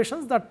of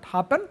operations that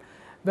happen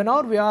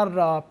whenever we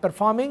are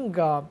performing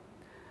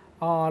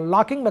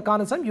locking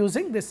mechanism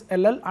using this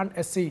LL and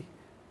SC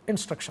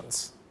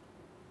instructions.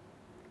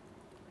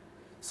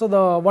 So,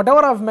 the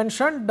whatever I have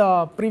mentioned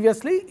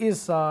previously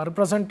is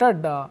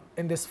represented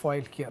in this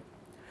file here.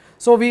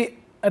 So, we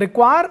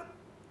require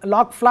a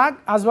lock flag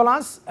as well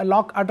as a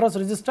lock address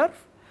register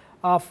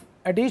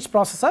at each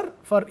processor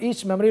for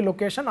each memory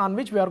location on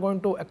which we are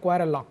going to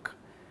acquire a lock.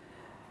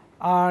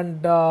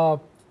 And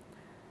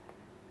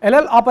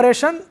LL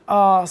operation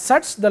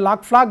sets the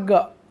lock flag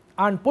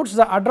and puts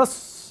the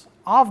address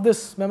of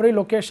this memory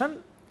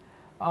location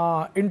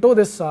into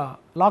this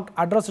lock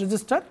address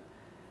register,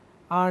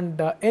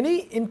 and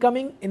any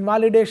incoming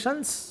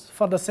invalidations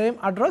for the same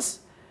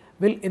address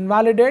will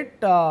invalidate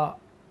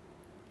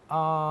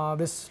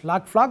this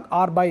lock flag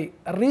or by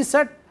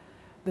reset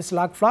this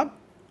lock flag.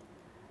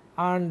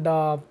 And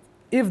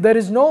if there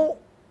is no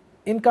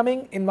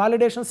incoming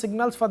invalidation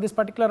signals for this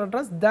particular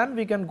address, then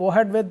we can go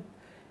ahead with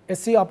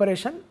SC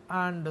operation,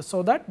 and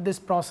so that this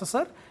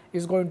processor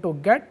is going to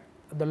get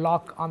the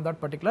lock on that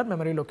particular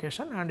memory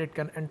location and it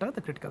can enter the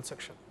critical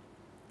section.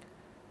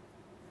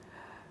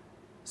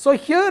 So,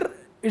 here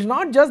is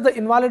not just the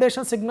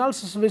invalidation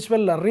signals which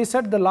will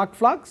reset the lock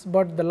flags,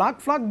 but the lock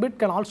flag bit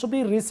can also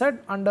be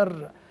reset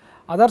under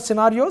other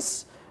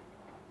scenarios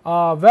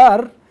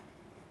where,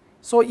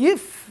 so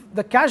if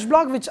the cache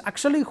block which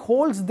actually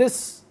holds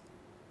this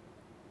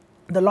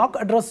the lock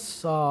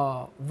address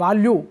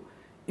value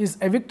is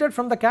evicted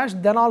from the cache,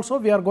 then also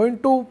we are going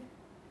to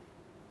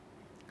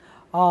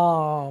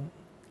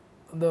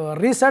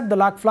reset the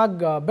lock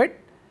flag bit,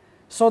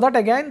 so that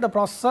again the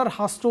processor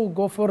has to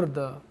go for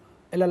the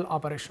LL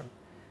operation.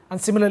 And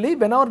similarly,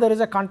 whenever there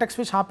is a context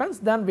switch happens,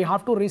 then we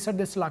have to reset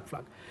this lock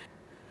flag.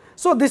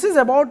 So, this is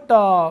about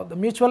the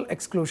mutual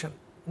exclusion.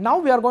 Now,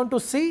 we are going to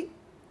see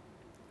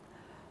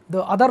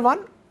the other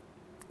one,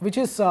 which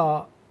is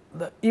the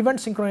event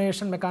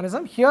synchronization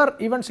mechanism. Here,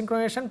 event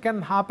synchronization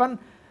can happen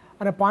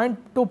on a point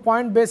to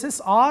point basis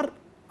or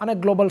on a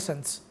global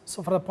sense.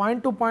 So, for the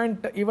point to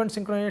point event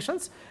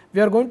synchronizations,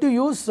 we are going to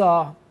use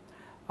the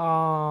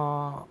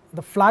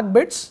flag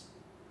bits,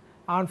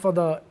 and for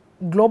the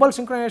global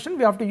synchronization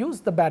we have to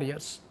use the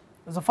barriers.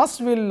 So, first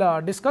we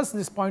will discuss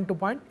this point to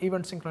point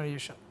event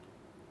synchronization.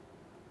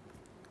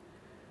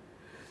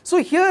 So,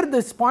 here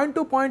this point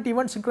to point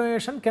event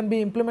synchronization can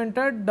be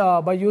implemented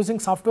by using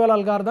software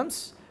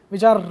algorithms,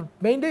 which are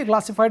mainly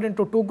classified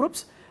into two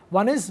groups.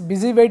 One is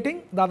busy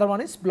waiting, the other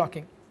one is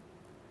blocking.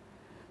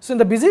 So, in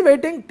the busy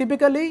waiting,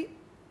 typically,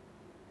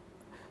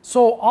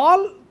 so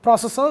all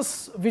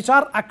processors which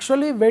are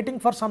actually waiting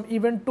for some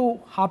event to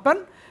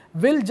happen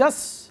will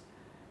just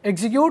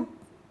execute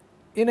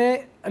in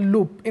a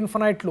loop,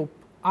 infinite loop,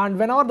 and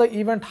whenever the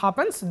event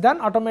happens,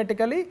 then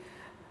automatically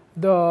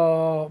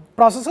the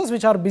processors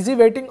which are busy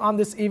waiting on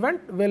this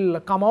event will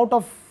come out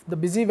of the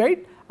busy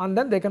wait, and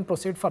then they can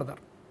proceed further.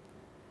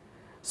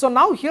 So,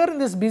 now here in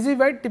this busy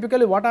wait,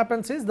 typically what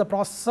happens is the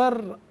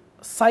processor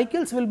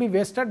cycles will be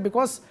wasted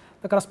because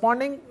the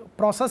corresponding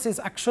process is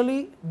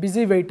actually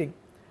busy waiting.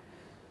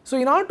 So,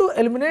 in order to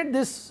eliminate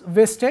this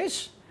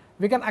wastage,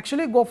 we can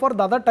actually go for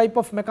the other type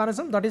of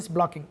mechanism, that is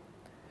blocking.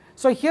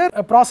 So, here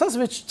a process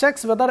which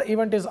checks whether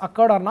event is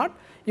occurred or not.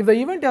 If the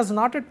event has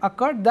not yet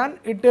occurred, then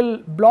it will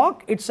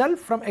block itself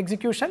from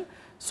execution,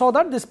 so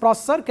that this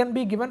processor can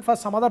be given for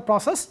some other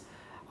process,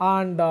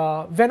 and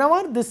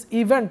whenever this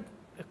event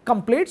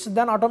completes,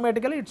 then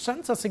automatically it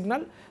sends a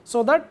signal,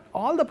 so that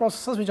all the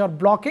processes which are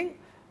blocking,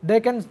 they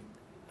can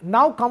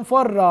now come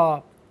for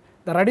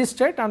the ready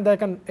state and they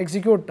can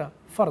execute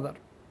further.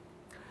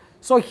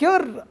 So,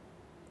 here,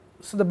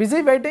 so the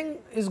busy waiting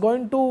is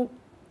going to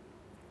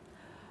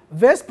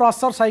waste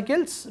processor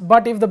cycles,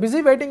 but if the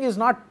busy waiting is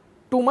not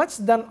too much,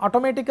 then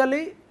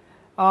automatically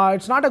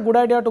it is not a good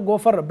idea to go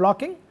for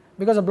blocking,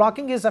 because the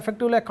blocking is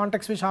effectively a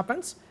context switch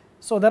happens.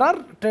 So, there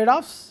are trade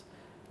offs,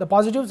 the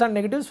positives and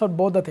negatives for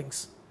both the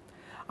things.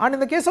 And in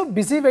the case of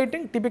busy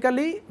waiting,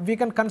 typically we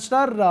can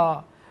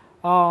consider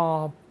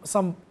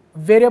some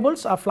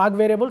variables or flag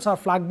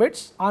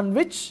bits on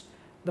which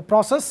the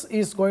process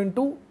is going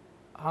to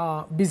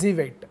busy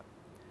wait.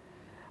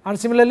 And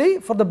similarly,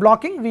 for the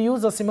blocking we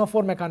use the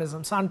semaphore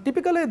mechanisms, and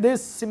typically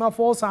these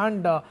semaphores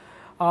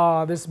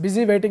and this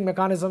busy waiting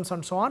mechanisms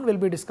and so on will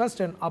be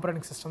discussed in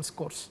operating systems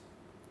course.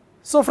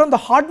 So, from the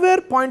hardware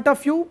point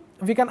of view,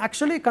 we can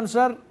actually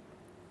consider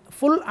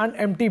full and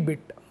empty bit.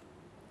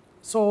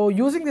 So,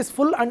 using this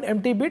full and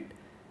empty bit,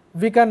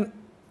 we can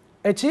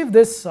achieve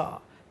this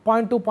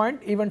point to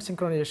point event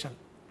synchronization.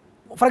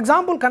 For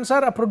example,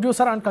 consider a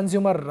producer and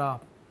consumer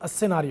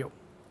scenario,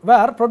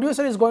 where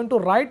producer is going to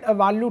write a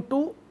value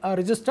to a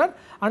register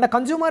and a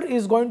consumer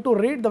is going to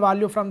read the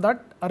value from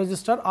that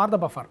register or the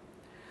buffer.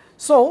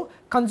 So,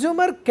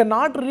 consumer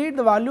cannot read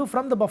the value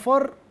from the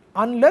buffer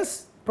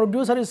unless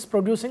producer is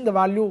producing the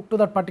value to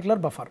that particular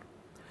buffer.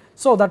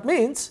 So, that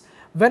means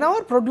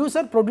whenever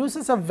producer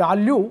produces a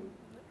value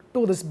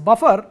to this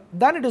buffer,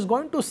 then it is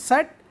going to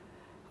set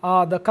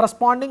the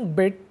corresponding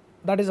bit,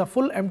 that is a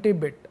full empty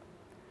bit,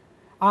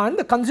 and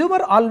the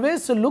consumer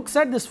always looks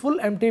at this full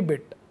empty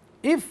bit.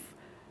 If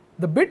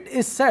the bit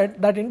is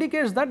set, that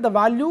indicates that the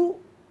value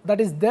that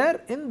is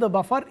there in the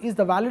buffer is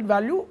the valid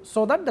value,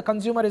 so that the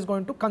consumer is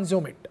going to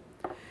consume it.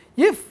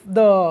 If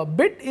the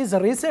bit is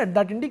reset,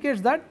 that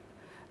indicates that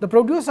the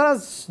producer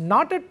has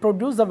not yet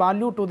produced the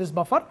value to this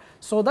buffer,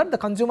 so that the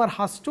consumer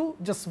has to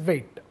just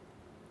wait.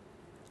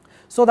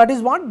 So, that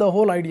is what the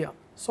whole idea.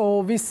 So,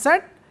 we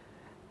set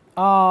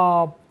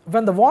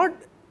when the word,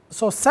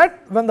 so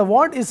set when the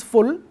word is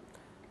full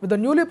with the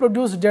newly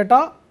produced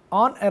data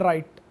on a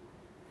write,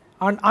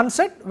 and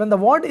unset when the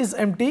word is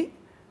empty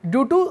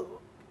due to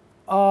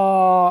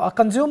a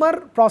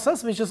consumer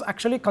process which is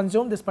actually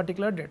consumed this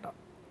particular data.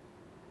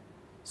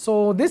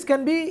 So, this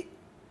can be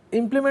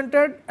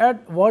implemented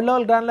at word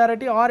level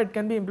granularity, or it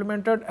can be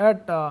implemented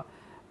at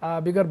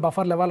bigger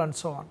buffer level and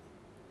so on.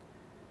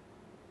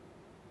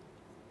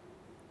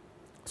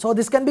 So,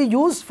 this can be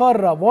used for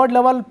word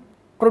level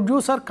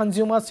producer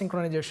consumer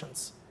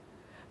synchronizations.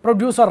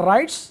 Producer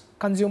writes,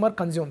 consumer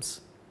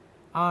consumes,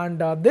 and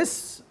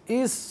this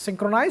is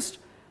synchronized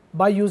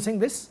by using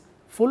this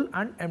full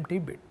and empty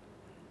bit.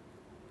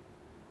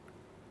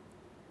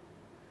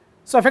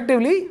 So,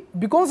 effectively,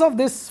 because of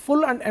this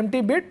full and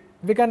empty bit,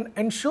 we can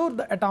ensure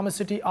the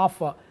atomicity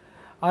of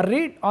a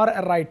read or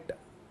a write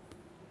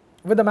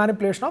with the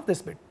manipulation of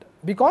this bit,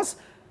 because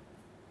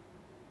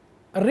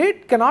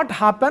read cannot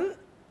happen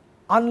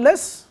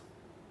unless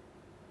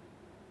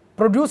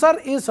producer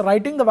is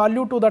writing the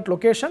value to that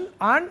location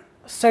and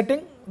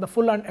setting the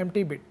full and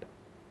empty bit.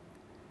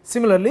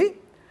 Similarly,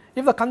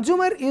 if the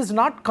consumer is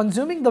not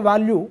consuming the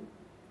value,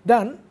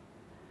 then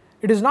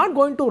it is not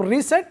going to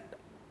reset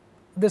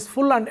this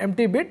full and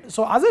empty bit.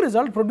 So, as a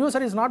result,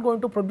 producer is not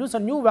going to produce a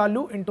new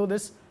value into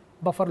this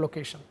buffer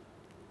location.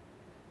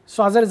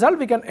 So, as a result,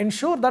 we can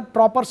ensure that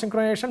proper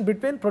synchronization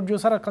between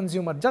producer and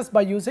consumer just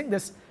by using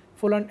this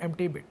full and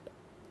empty bit.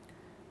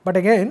 But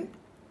again,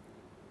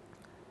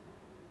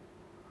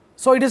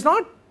 so it is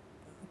not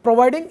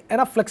providing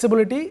enough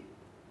flexibility,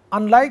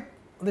 unlike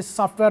the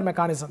software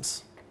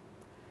mechanisms.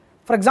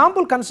 For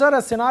example, consider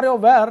a scenario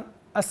where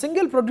a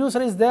single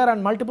producer is there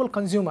and multiple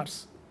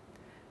consumers.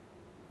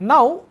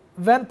 Now,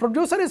 when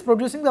producer is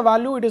producing the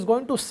value, it is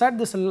going to set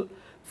this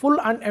full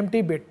and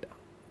empty bit.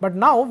 But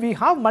now we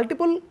have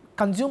multiple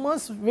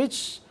consumers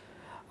which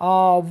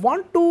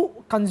want to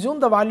consume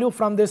the value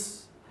from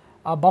this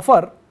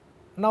buffer.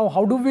 Now,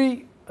 how do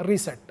we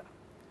reset?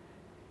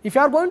 If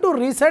you are going to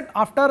reset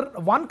after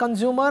one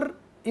consumer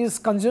is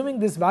consuming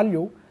this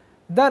value,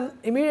 then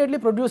immediately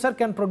producer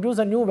can produce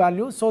a new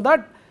value, so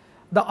that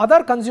the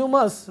other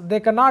consumers, they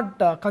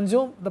cannot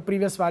consume the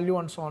previous value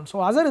and so on.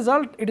 So, as a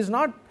result, it is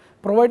not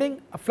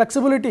providing a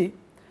flexibility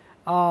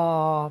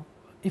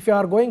if you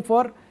are going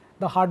for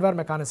the hardware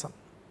mechanism.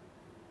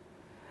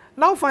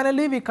 Now,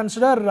 finally, we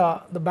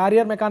consider the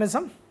barrier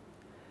mechanism,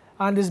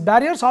 and these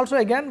barriers also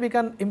again we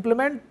can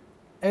implement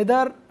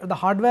either at the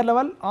hardware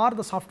level or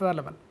the software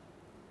level.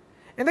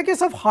 In the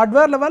case of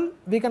hardware level,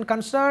 we can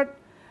consider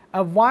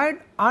a void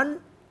and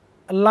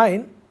a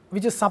line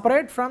which is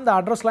separate from the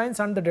address lines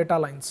and the data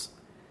lines.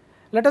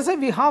 Let us say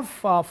we have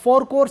a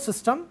 4-core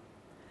system,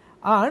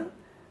 and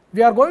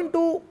we are going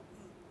to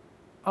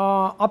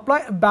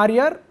apply a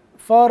barrier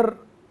for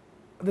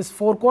this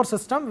 4-core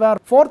system, where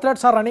 4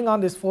 threads are running on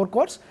these 4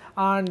 cores,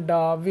 and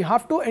we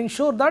have to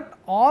ensure that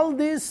all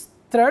these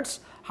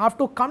threads have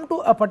to come to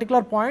a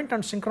particular point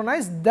and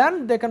synchronize,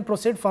 then they can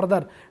proceed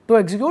further to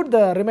execute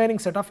the remaining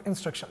set of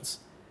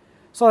instructions.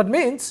 So, that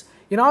means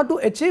in order to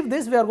achieve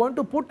this, we are going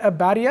to put a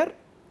barrier,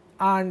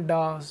 and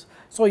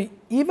so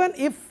even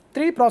if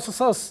 3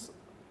 processors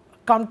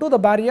come to the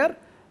barrier,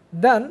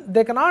 then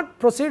they cannot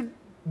proceed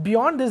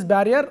beyond this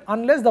barrier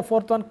unless the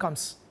 4th one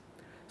comes.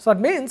 So, that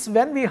means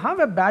when we have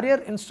a barrier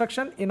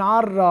instruction in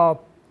our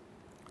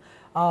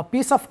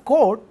piece of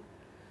code,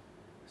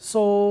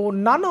 so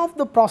none of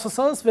the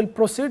processors will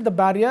proceed the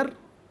barrier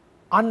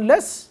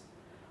unless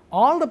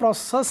all the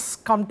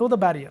processors come to the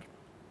barrier.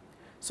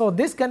 So,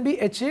 this can be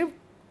achieved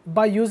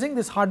by using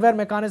this hardware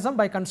mechanism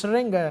by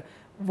considering a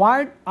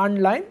void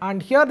AND line,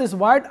 and here this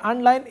void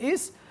AND line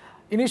is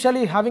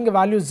initially having a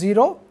value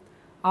 0,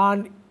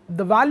 and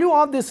the value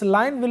of this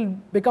line will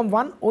become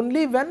 1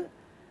 only when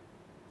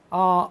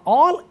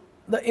all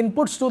the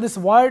inputs to this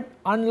void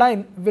AND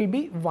line will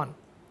be 1.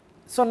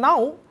 So,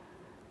 now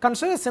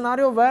consider a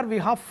scenario where we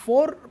have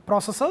 4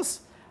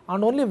 processors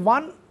and only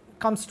one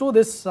comes to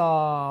this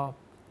the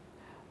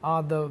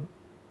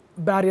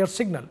barrier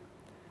signal.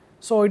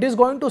 So, it is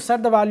going to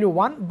set the value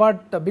 1,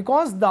 but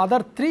because the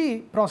other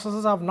 3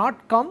 processors have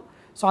not come,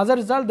 so as a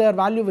result their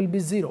value will be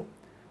 0.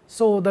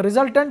 So, the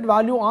resultant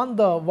value on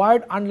the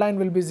void AND line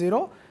will be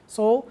 0.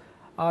 So,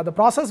 the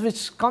process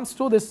which comes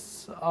to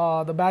this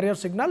the barrier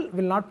signal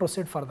will not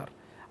proceed further,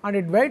 and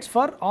it waits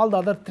for all the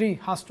other 3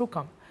 has to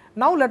come.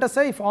 Now, let us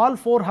say if all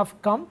 4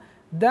 have come,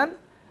 then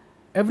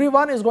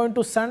everyone is going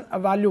to send a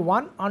value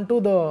 1 onto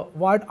the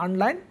void AND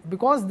line,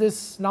 because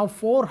this now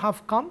 4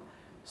 have come.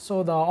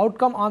 So, the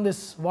outcome on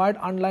this void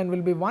AND line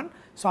will be 1.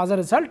 So, as a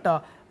result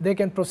they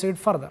can proceed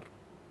further.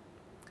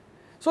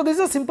 So, this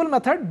is a simple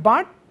method,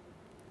 but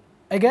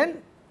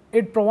again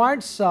it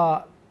provides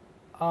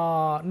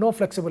no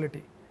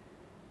flexibility.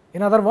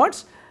 In other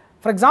words,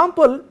 for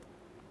example,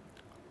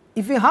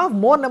 if we have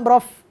more number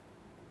of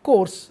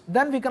cores,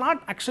 then we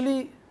cannot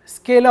actually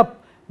scale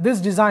up this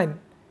design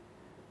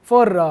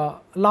for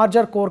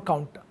larger core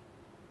count.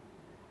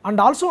 And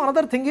also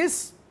another thing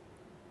is,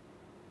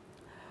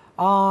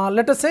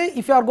 let us say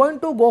if you are going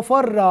to go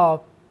for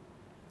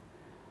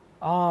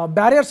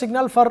barrier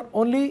signal for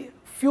only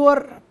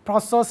fewer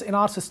processors in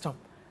our system,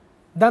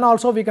 then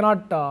also we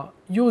cannot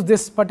use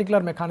this particular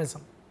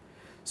mechanism.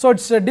 So,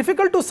 it is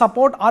difficult to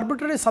support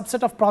arbitrary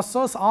subset of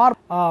processors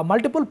or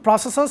multiple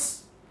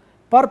processors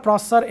per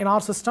processor in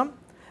our system,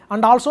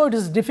 and also it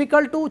is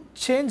difficult to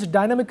change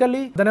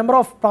dynamically the number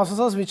of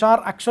processors which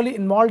are actually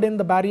involved in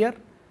the barrier.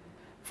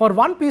 For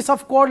one piece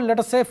of code, let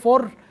us say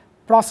 4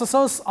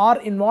 processors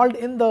are involved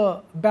in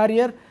the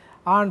barrier,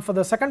 and for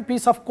the second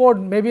piece of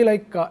code maybe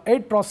like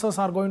 8 processors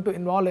are going to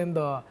involve in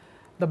the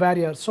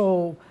barrier.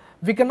 So,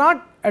 we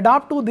cannot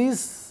adapt to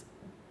these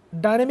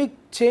dynamic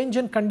change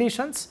in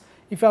conditions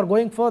if you are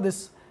going for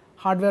this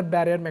hardware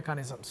barrier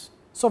mechanisms.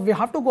 So, we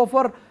have to go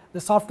for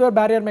the software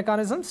barrier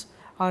mechanisms,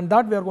 and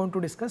that we are going to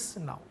discuss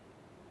now.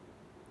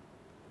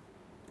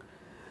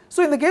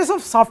 So, in the case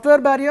of software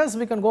barriers,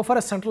 we can go for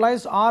a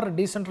centralized or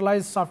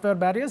decentralized software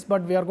barriers,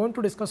 but we are going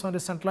to discuss on the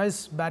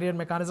centralized barrier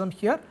mechanism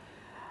here.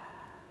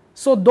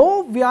 So,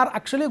 though we are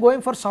actually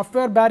going for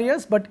software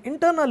barriers, but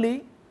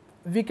internally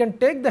we can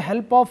take the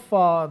help of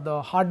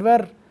the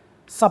hardware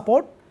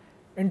support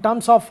in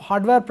terms of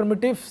hardware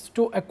primitives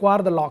to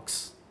acquire the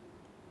locks.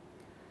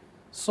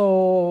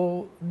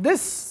 So,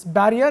 this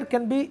barrier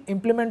can be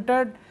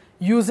implemented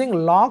using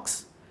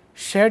locks,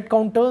 shared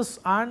counters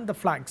and the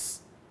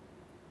flags.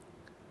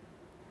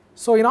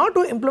 So, in order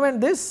to implement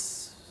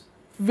this,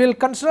 we will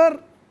consider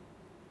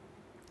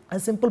a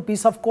simple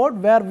piece of code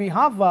where we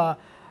have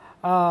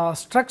a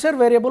structure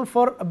variable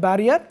for a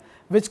barrier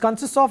which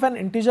consists of an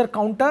integer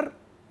counter,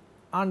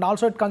 and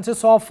also it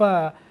consists of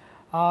a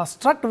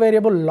struct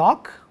variable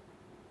lock,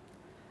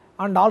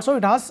 and also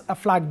it has a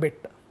flag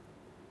bit.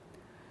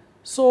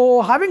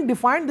 So, having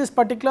defined this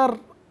particular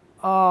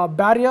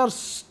barrier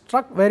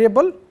struct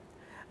variable,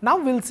 now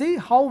we will see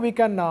how we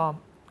can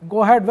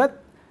go ahead with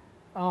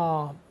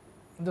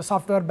the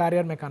software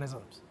barrier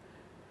mechanisms.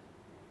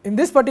 In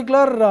this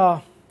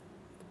particular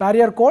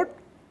barrier code,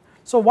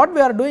 so what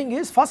we are doing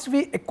is, first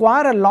we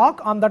acquire a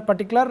lock on that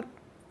particular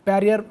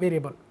barrier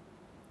variable.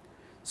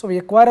 So, we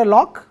acquire a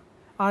lock,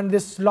 and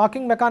this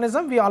locking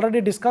mechanism we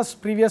already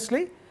discussed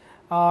previously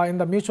in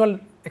the mutual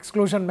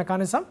exclusion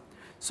mechanism.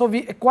 So,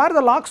 we acquire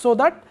the lock so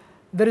that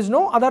there is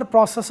no other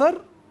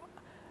processor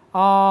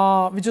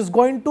which is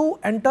going to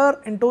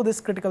enter into this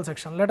critical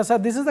section. Let us say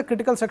this is the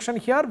critical section.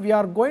 Here we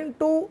are going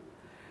to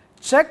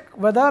check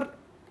whether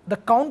the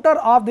counter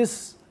of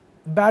this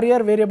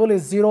barrier variable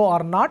is 0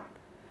 or not,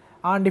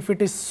 and if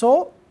it is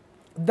so,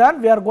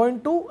 then we are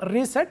going to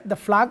reset the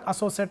flag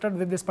associated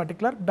with this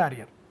particular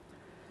barrier.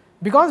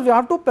 Because we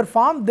have to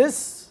perform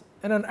this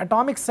in an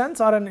atomic sense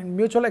or in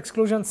mutual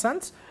exclusion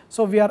sense,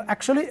 so we are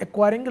actually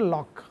acquiring a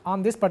lock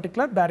on this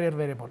particular barrier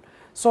variable,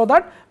 so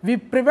that we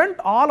prevent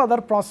all other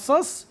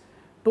processors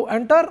to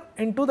enter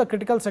into the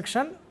critical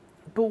section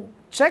to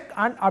check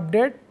and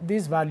update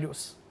these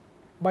values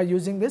by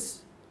using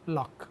this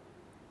lock.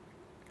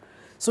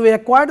 So, we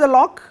acquired the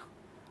lock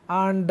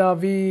and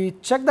we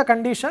check the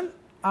condition,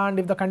 and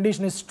if the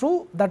condition is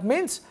true, that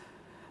means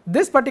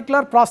this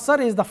particular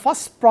processor is the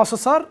first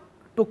processor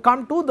to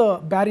come to the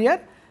barrier,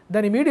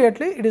 then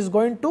immediately it is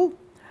going to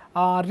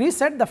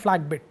reset the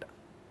flag bit,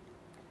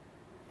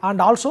 and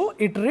also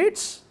it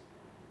reads,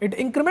 it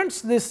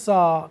increments this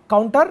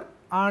counter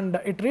and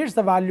it reads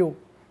the value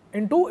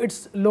into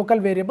its local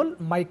variable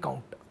my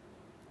count.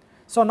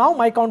 So, now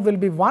my count will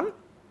be 1,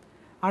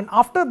 and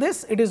after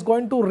this it is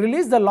going to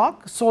release the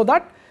lock, so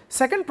that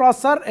second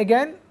processor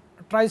again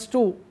tries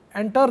to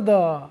enter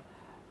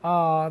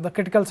the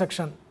critical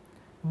section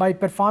by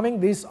performing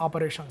these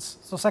operations.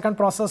 So, second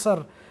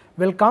processor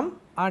will come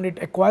and it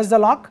acquires the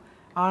lock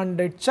and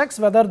it checks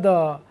whether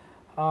the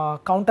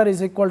counter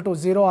is equal to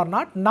 0 or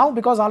not. Now,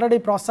 because already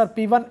processor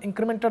P1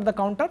 incremented the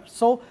counter,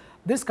 so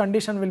this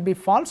condition will be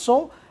false.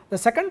 So, the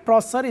second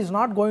processor is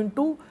not going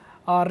to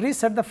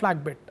reset the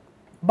flag bit,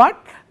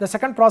 but the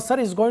second processor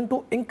is going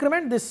to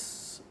increment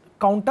this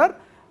counter,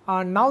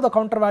 and now the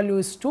counter value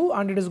is 2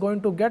 and it is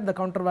going to get the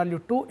counter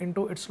value 2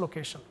 into its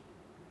location,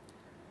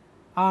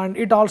 and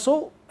it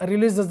also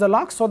releases the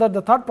lock, so that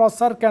the third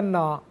processor can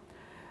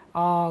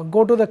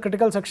go to the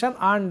critical section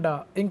and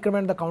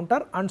increment the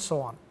counter and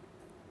so on.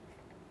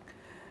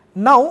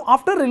 Now,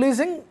 after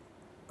releasing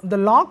the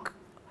lock,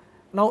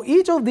 now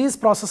each of these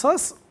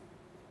processors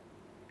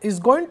is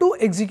going to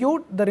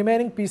execute the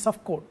remaining piece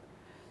of code.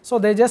 So,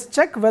 they just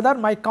check whether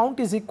my count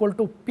is equal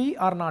to P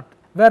or not,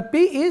 where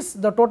P is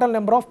the total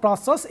number of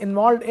processors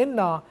involved in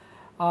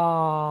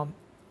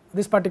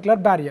this particular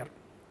barrier.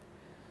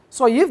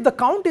 So, if the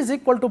count is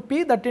equal to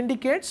P, that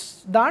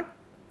indicates that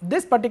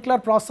this particular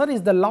processor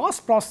is the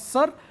last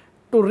processor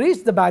to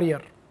reach the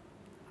barrier,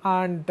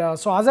 and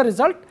so as a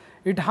result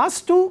it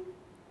has to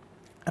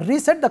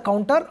reset the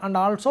counter and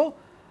also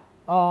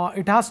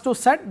it has to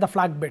set the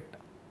flag bit.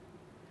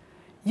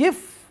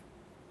 If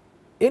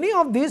any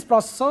of these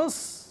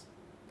processors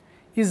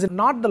is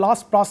not the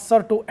last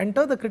processor to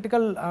enter the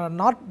critical,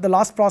 not the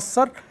last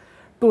processor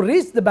to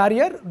reach the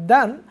barrier,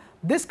 then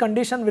this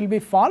condition will be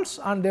false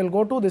and they will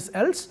go to this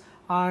else,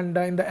 and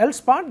in the else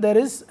part there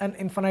is an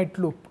infinite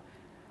loop.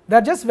 They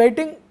are just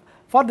waiting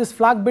for this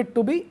flag bit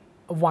to be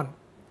 1.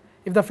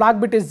 If the flag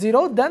bit is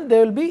 0, then they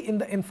will be in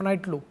the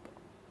infinite loop.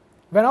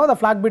 Whenever the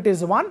flag bit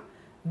is 1,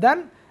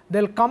 then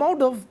they will come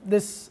out of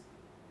this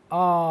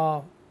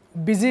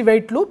busy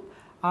wait loop,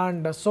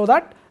 and so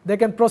that they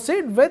can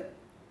proceed with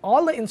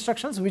all the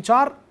instructions which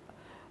are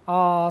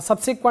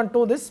subsequent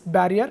to this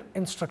barrier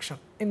instruction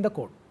in the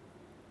code.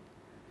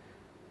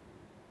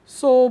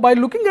 So, by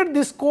looking at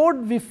this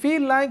code, we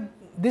feel like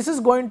this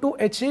is going to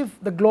achieve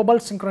the global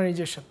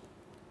synchronization,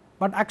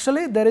 but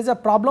actually there is a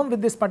problem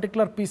with this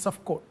particular piece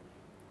of code.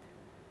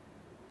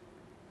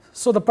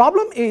 So, the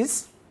problem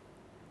is,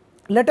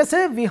 let us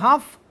say we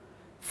have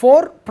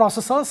 4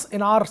 processors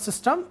in our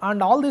system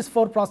and all these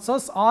 4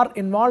 processors are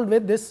involved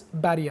with this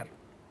barrier.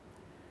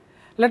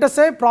 Let us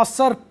say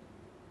processor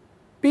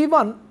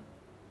P1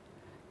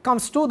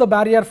 comes to the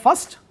barrier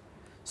first,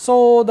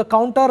 so the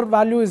counter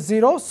value is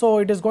 0, so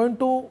it is going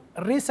to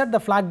reset the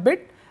flag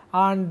bit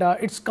and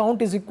its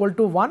count is equal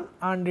to 1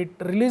 and it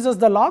releases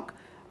the lock,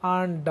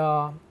 and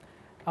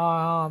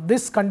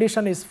this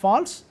condition is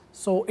false.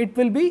 So, it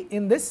will be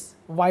in this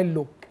while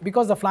loop,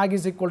 because the flag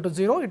is equal to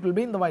 0, it will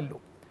be in the while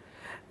loop.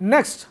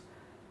 Next,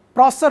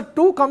 processor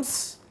 2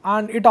 comes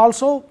and it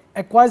also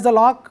acquires the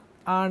lock,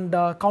 and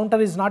counter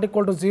is not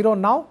equal to 0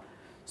 now.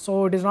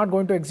 So, it is not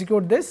going to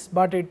execute this,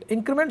 but it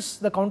increments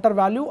the counter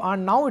value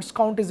and now its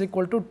count is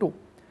equal to 2,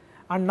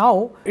 and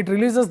now it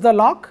releases the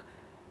lock,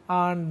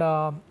 and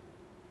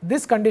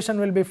this condition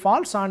will be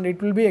false and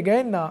it will be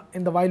again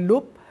in the while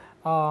loop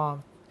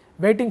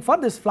waiting for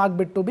this flag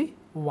bit to be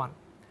 1.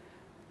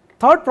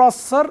 Third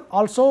processor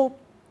also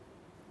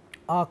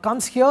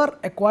comes here,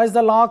 acquires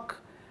the lock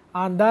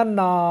and then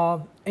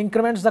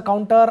increments the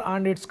counter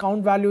and its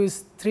count value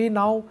is 3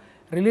 now,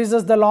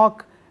 releases the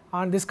lock,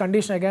 and this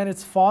condition again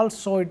is false.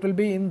 So, it will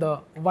be in the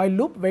while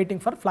loop waiting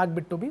for flag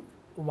bit to be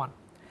 1.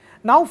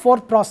 Now,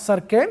 fourth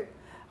processor came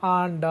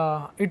and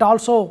it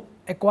also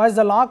acquires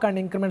the lock and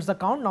increments the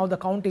count. Now, the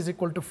count is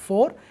equal to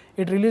 4,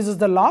 it releases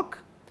the lock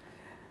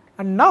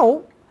and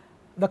now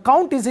the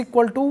count is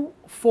equal to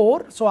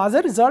 4. So, as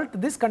a result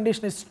this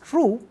condition is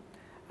true,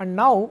 and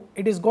now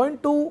it is going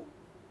to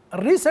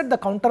reset the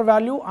counter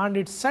value and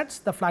it sets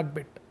the flag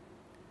bit.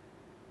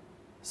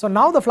 So,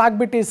 now the flag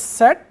bit is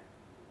set.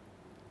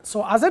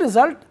 So, as a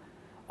result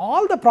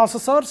all the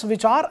processors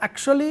which are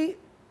actually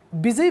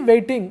busy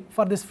waiting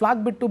for this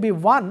flag bit to be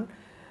 1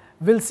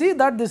 will see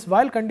that this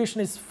while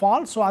condition is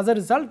false. So, as a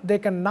result they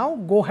can now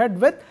go ahead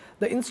with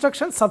the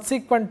instruction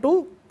subsequent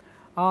to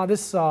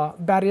this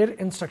barrier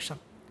instruction.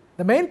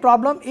 The main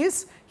problem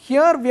is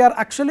here we are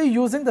actually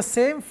using the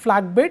same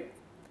flag bit,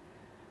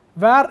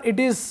 where it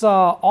is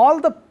all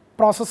the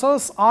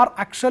processors are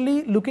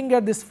actually looking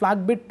at this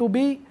flag bit to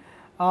be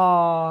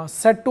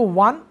set to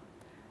 1,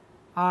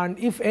 and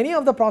if any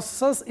of the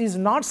processors is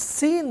not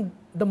seen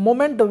the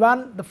moment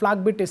when the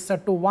flag bit is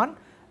set to 1,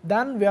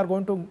 then we are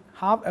going to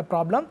have a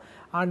problem,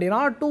 and in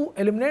order to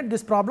eliminate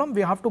this problem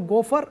we have to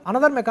go for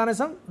another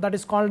mechanism that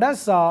is called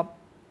as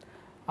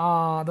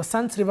the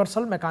sense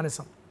reversal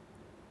mechanism.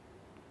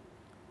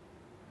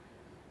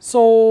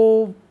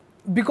 So,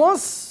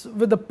 because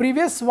with the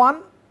previous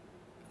one,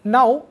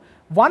 now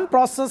one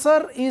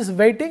processor is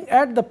waiting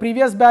at the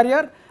previous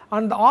barrier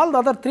and all the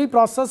other 3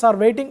 processors are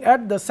waiting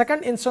at the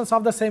second instance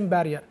of the same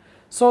barrier,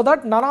 so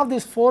that none of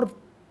these 4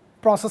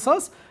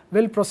 processors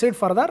will proceed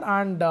further,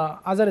 and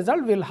as a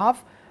result we will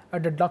have a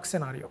deadlock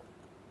scenario.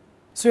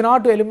 So, in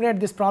order to eliminate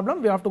this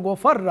problem, we have to go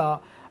for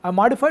a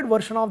modified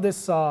version of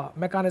this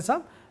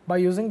mechanism by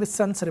using the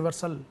sense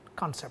reversal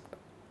concept.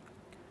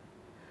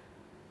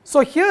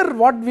 So, here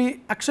what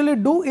we actually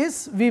do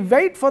is we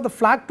wait for the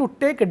flag to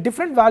take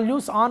different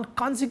values on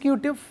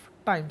consecutive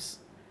times,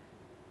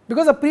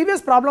 because the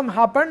previous problem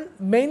happened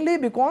mainly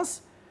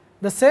because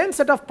the same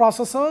set of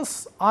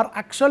processors are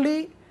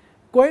actually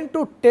going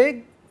to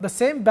take the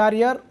same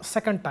barrier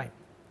second time,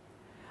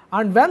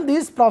 and when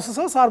these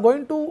processors are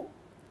going to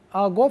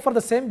go for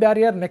the same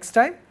barrier next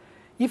time,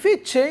 if we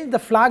change the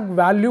flag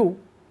value,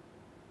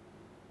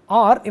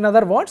 or in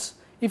other words,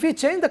 if we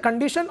change the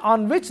condition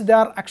on which they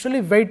are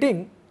actually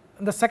waiting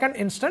in the second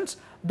instance,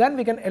 then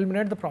we can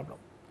eliminate the problem.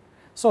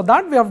 So,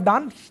 that we have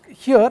done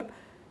here.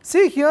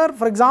 See here,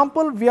 for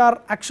example, we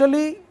are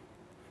actually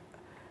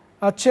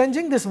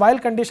changing this while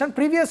condition.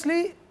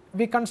 Previously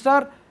we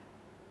consider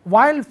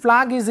while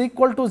flag is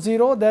equal to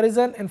 0, there is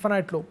an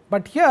infinite loop,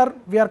 but here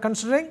we are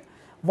considering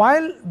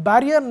while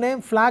barrier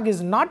name flag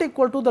is not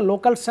equal to the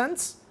local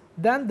sense,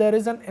 then there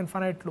is an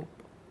infinite loop.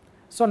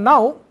 So,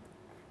 now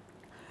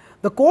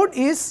the code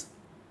is,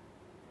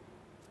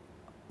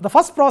 the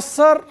first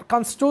processor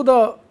comes to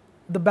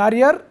the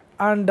barrier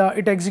and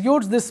it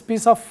executes this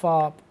piece of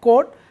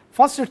code.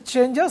 First it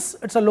changes,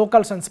 it is a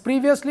local sense.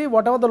 Previously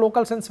whatever the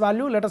local sense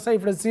value, let us say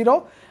if it is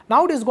 0,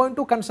 now it is going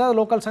to consider the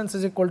local sense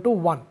is equal to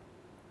 1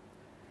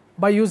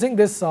 by using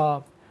this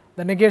the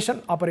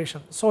negation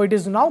operation. So, it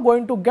is now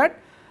going to get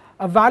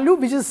a value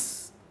which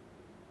is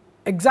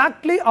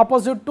exactly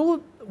opposite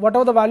to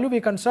whatever the value we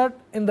considered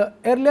in the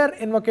earlier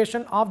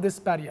invocation of this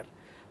barrier.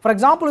 For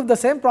example, if the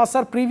same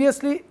processor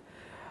previously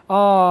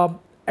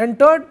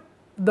entered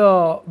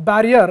the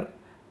barrier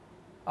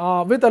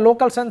with a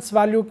local sense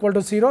value equal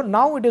to 0,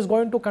 now it is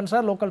going to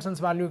consider local sense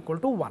value equal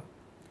to 1.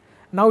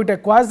 Now, it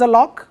acquires the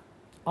lock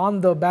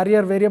on the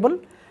barrier variable,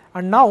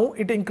 and now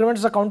it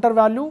increments the counter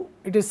value.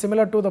 It is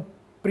similar to the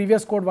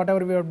previous code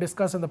whatever we have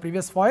discussed in the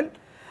previous file,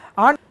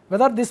 and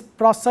whether this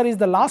processor is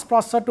the last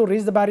processor to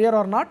reach the barrier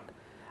or not,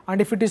 and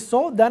if it is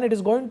so, then it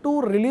is going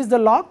to release the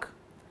lock,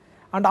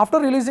 and after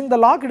releasing the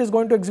lock it is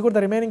going to execute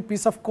the remaining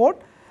piece of code,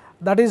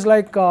 that is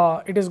like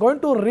it is going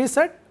to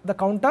reset the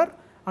counter,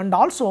 and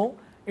also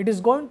it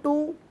is going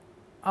to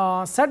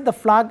set the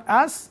flag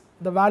as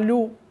the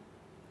value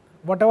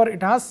whatever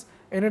it has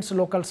in its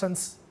local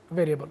sense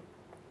variable.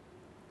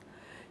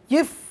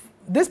 If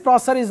this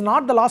processor is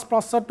not the last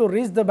processor to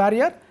reach the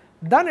barrier,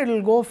 then it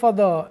will go for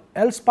the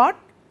else part,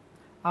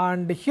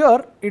 and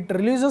here it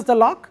releases the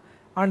lock,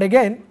 and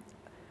again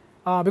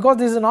because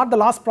this is not the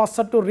last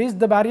processor to reach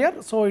the barrier,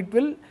 so it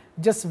will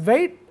just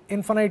wait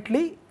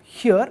infinitely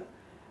here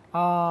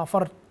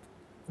for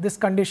this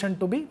condition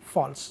to be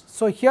false.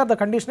 So, here the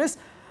condition is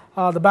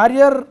the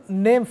barrier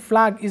name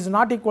flag is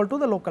not equal to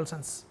the local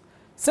sense.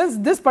 Since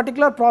this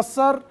particular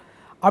processor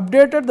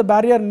updated the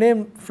barrier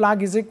name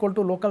flag is equal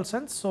to local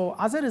sense, so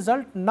as a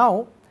result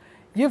now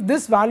if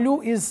this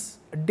value is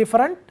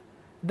different,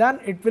 then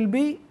it will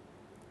be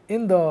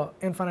in the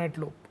infinite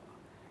loop.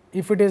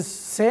 If it is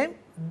same,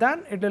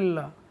 then it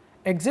will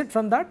exit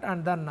from that,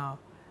 and then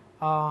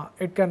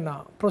it can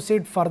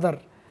proceed further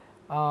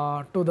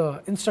to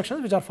the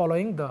instructions which are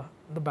following the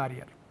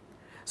barrier.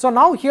 So,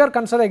 now here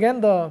consider again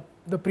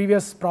the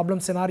previous problem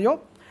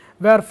scenario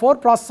where 4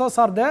 processors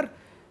are there,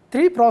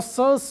 3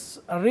 processors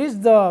reach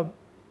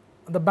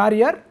the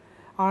barrier,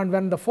 and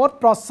when the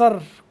 4th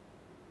processor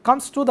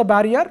comes to the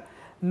barrier,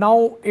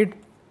 now it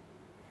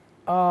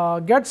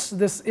gets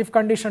this if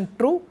condition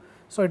true.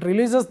 So, it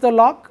releases the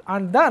lock,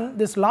 and then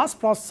this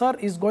last processor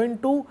is going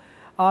to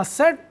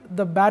set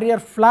the barrier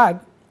flag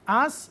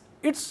as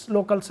its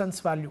local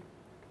sense value.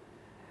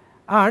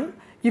 And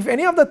if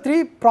any of the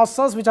 3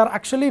 processors which are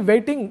actually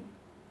waiting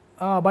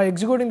by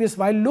executing this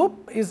while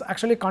loop is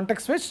actually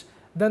context switched,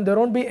 then there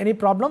will not be any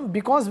problem,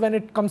 because when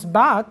it comes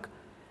back,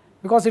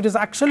 because it is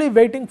actually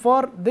waiting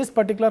for this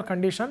particular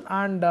condition,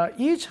 and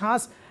each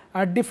has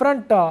a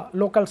different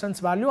local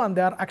sense value, and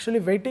they are actually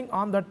waiting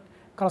on that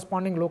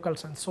corresponding local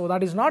sense. So,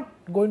 that is not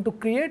going to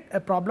create a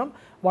problem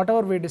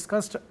whatever we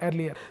discussed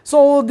earlier.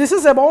 So, this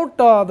is about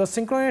the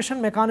synchronization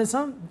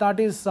mechanism that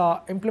is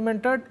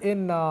implemented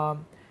in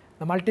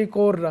the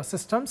multi-core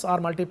systems or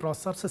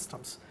multi-processor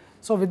systems.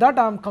 So, with that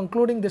I am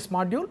concluding this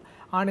module,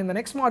 and in the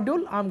next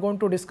module I am going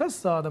to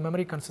discuss the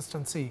memory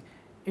consistency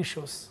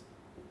issues.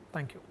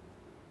 Thank you.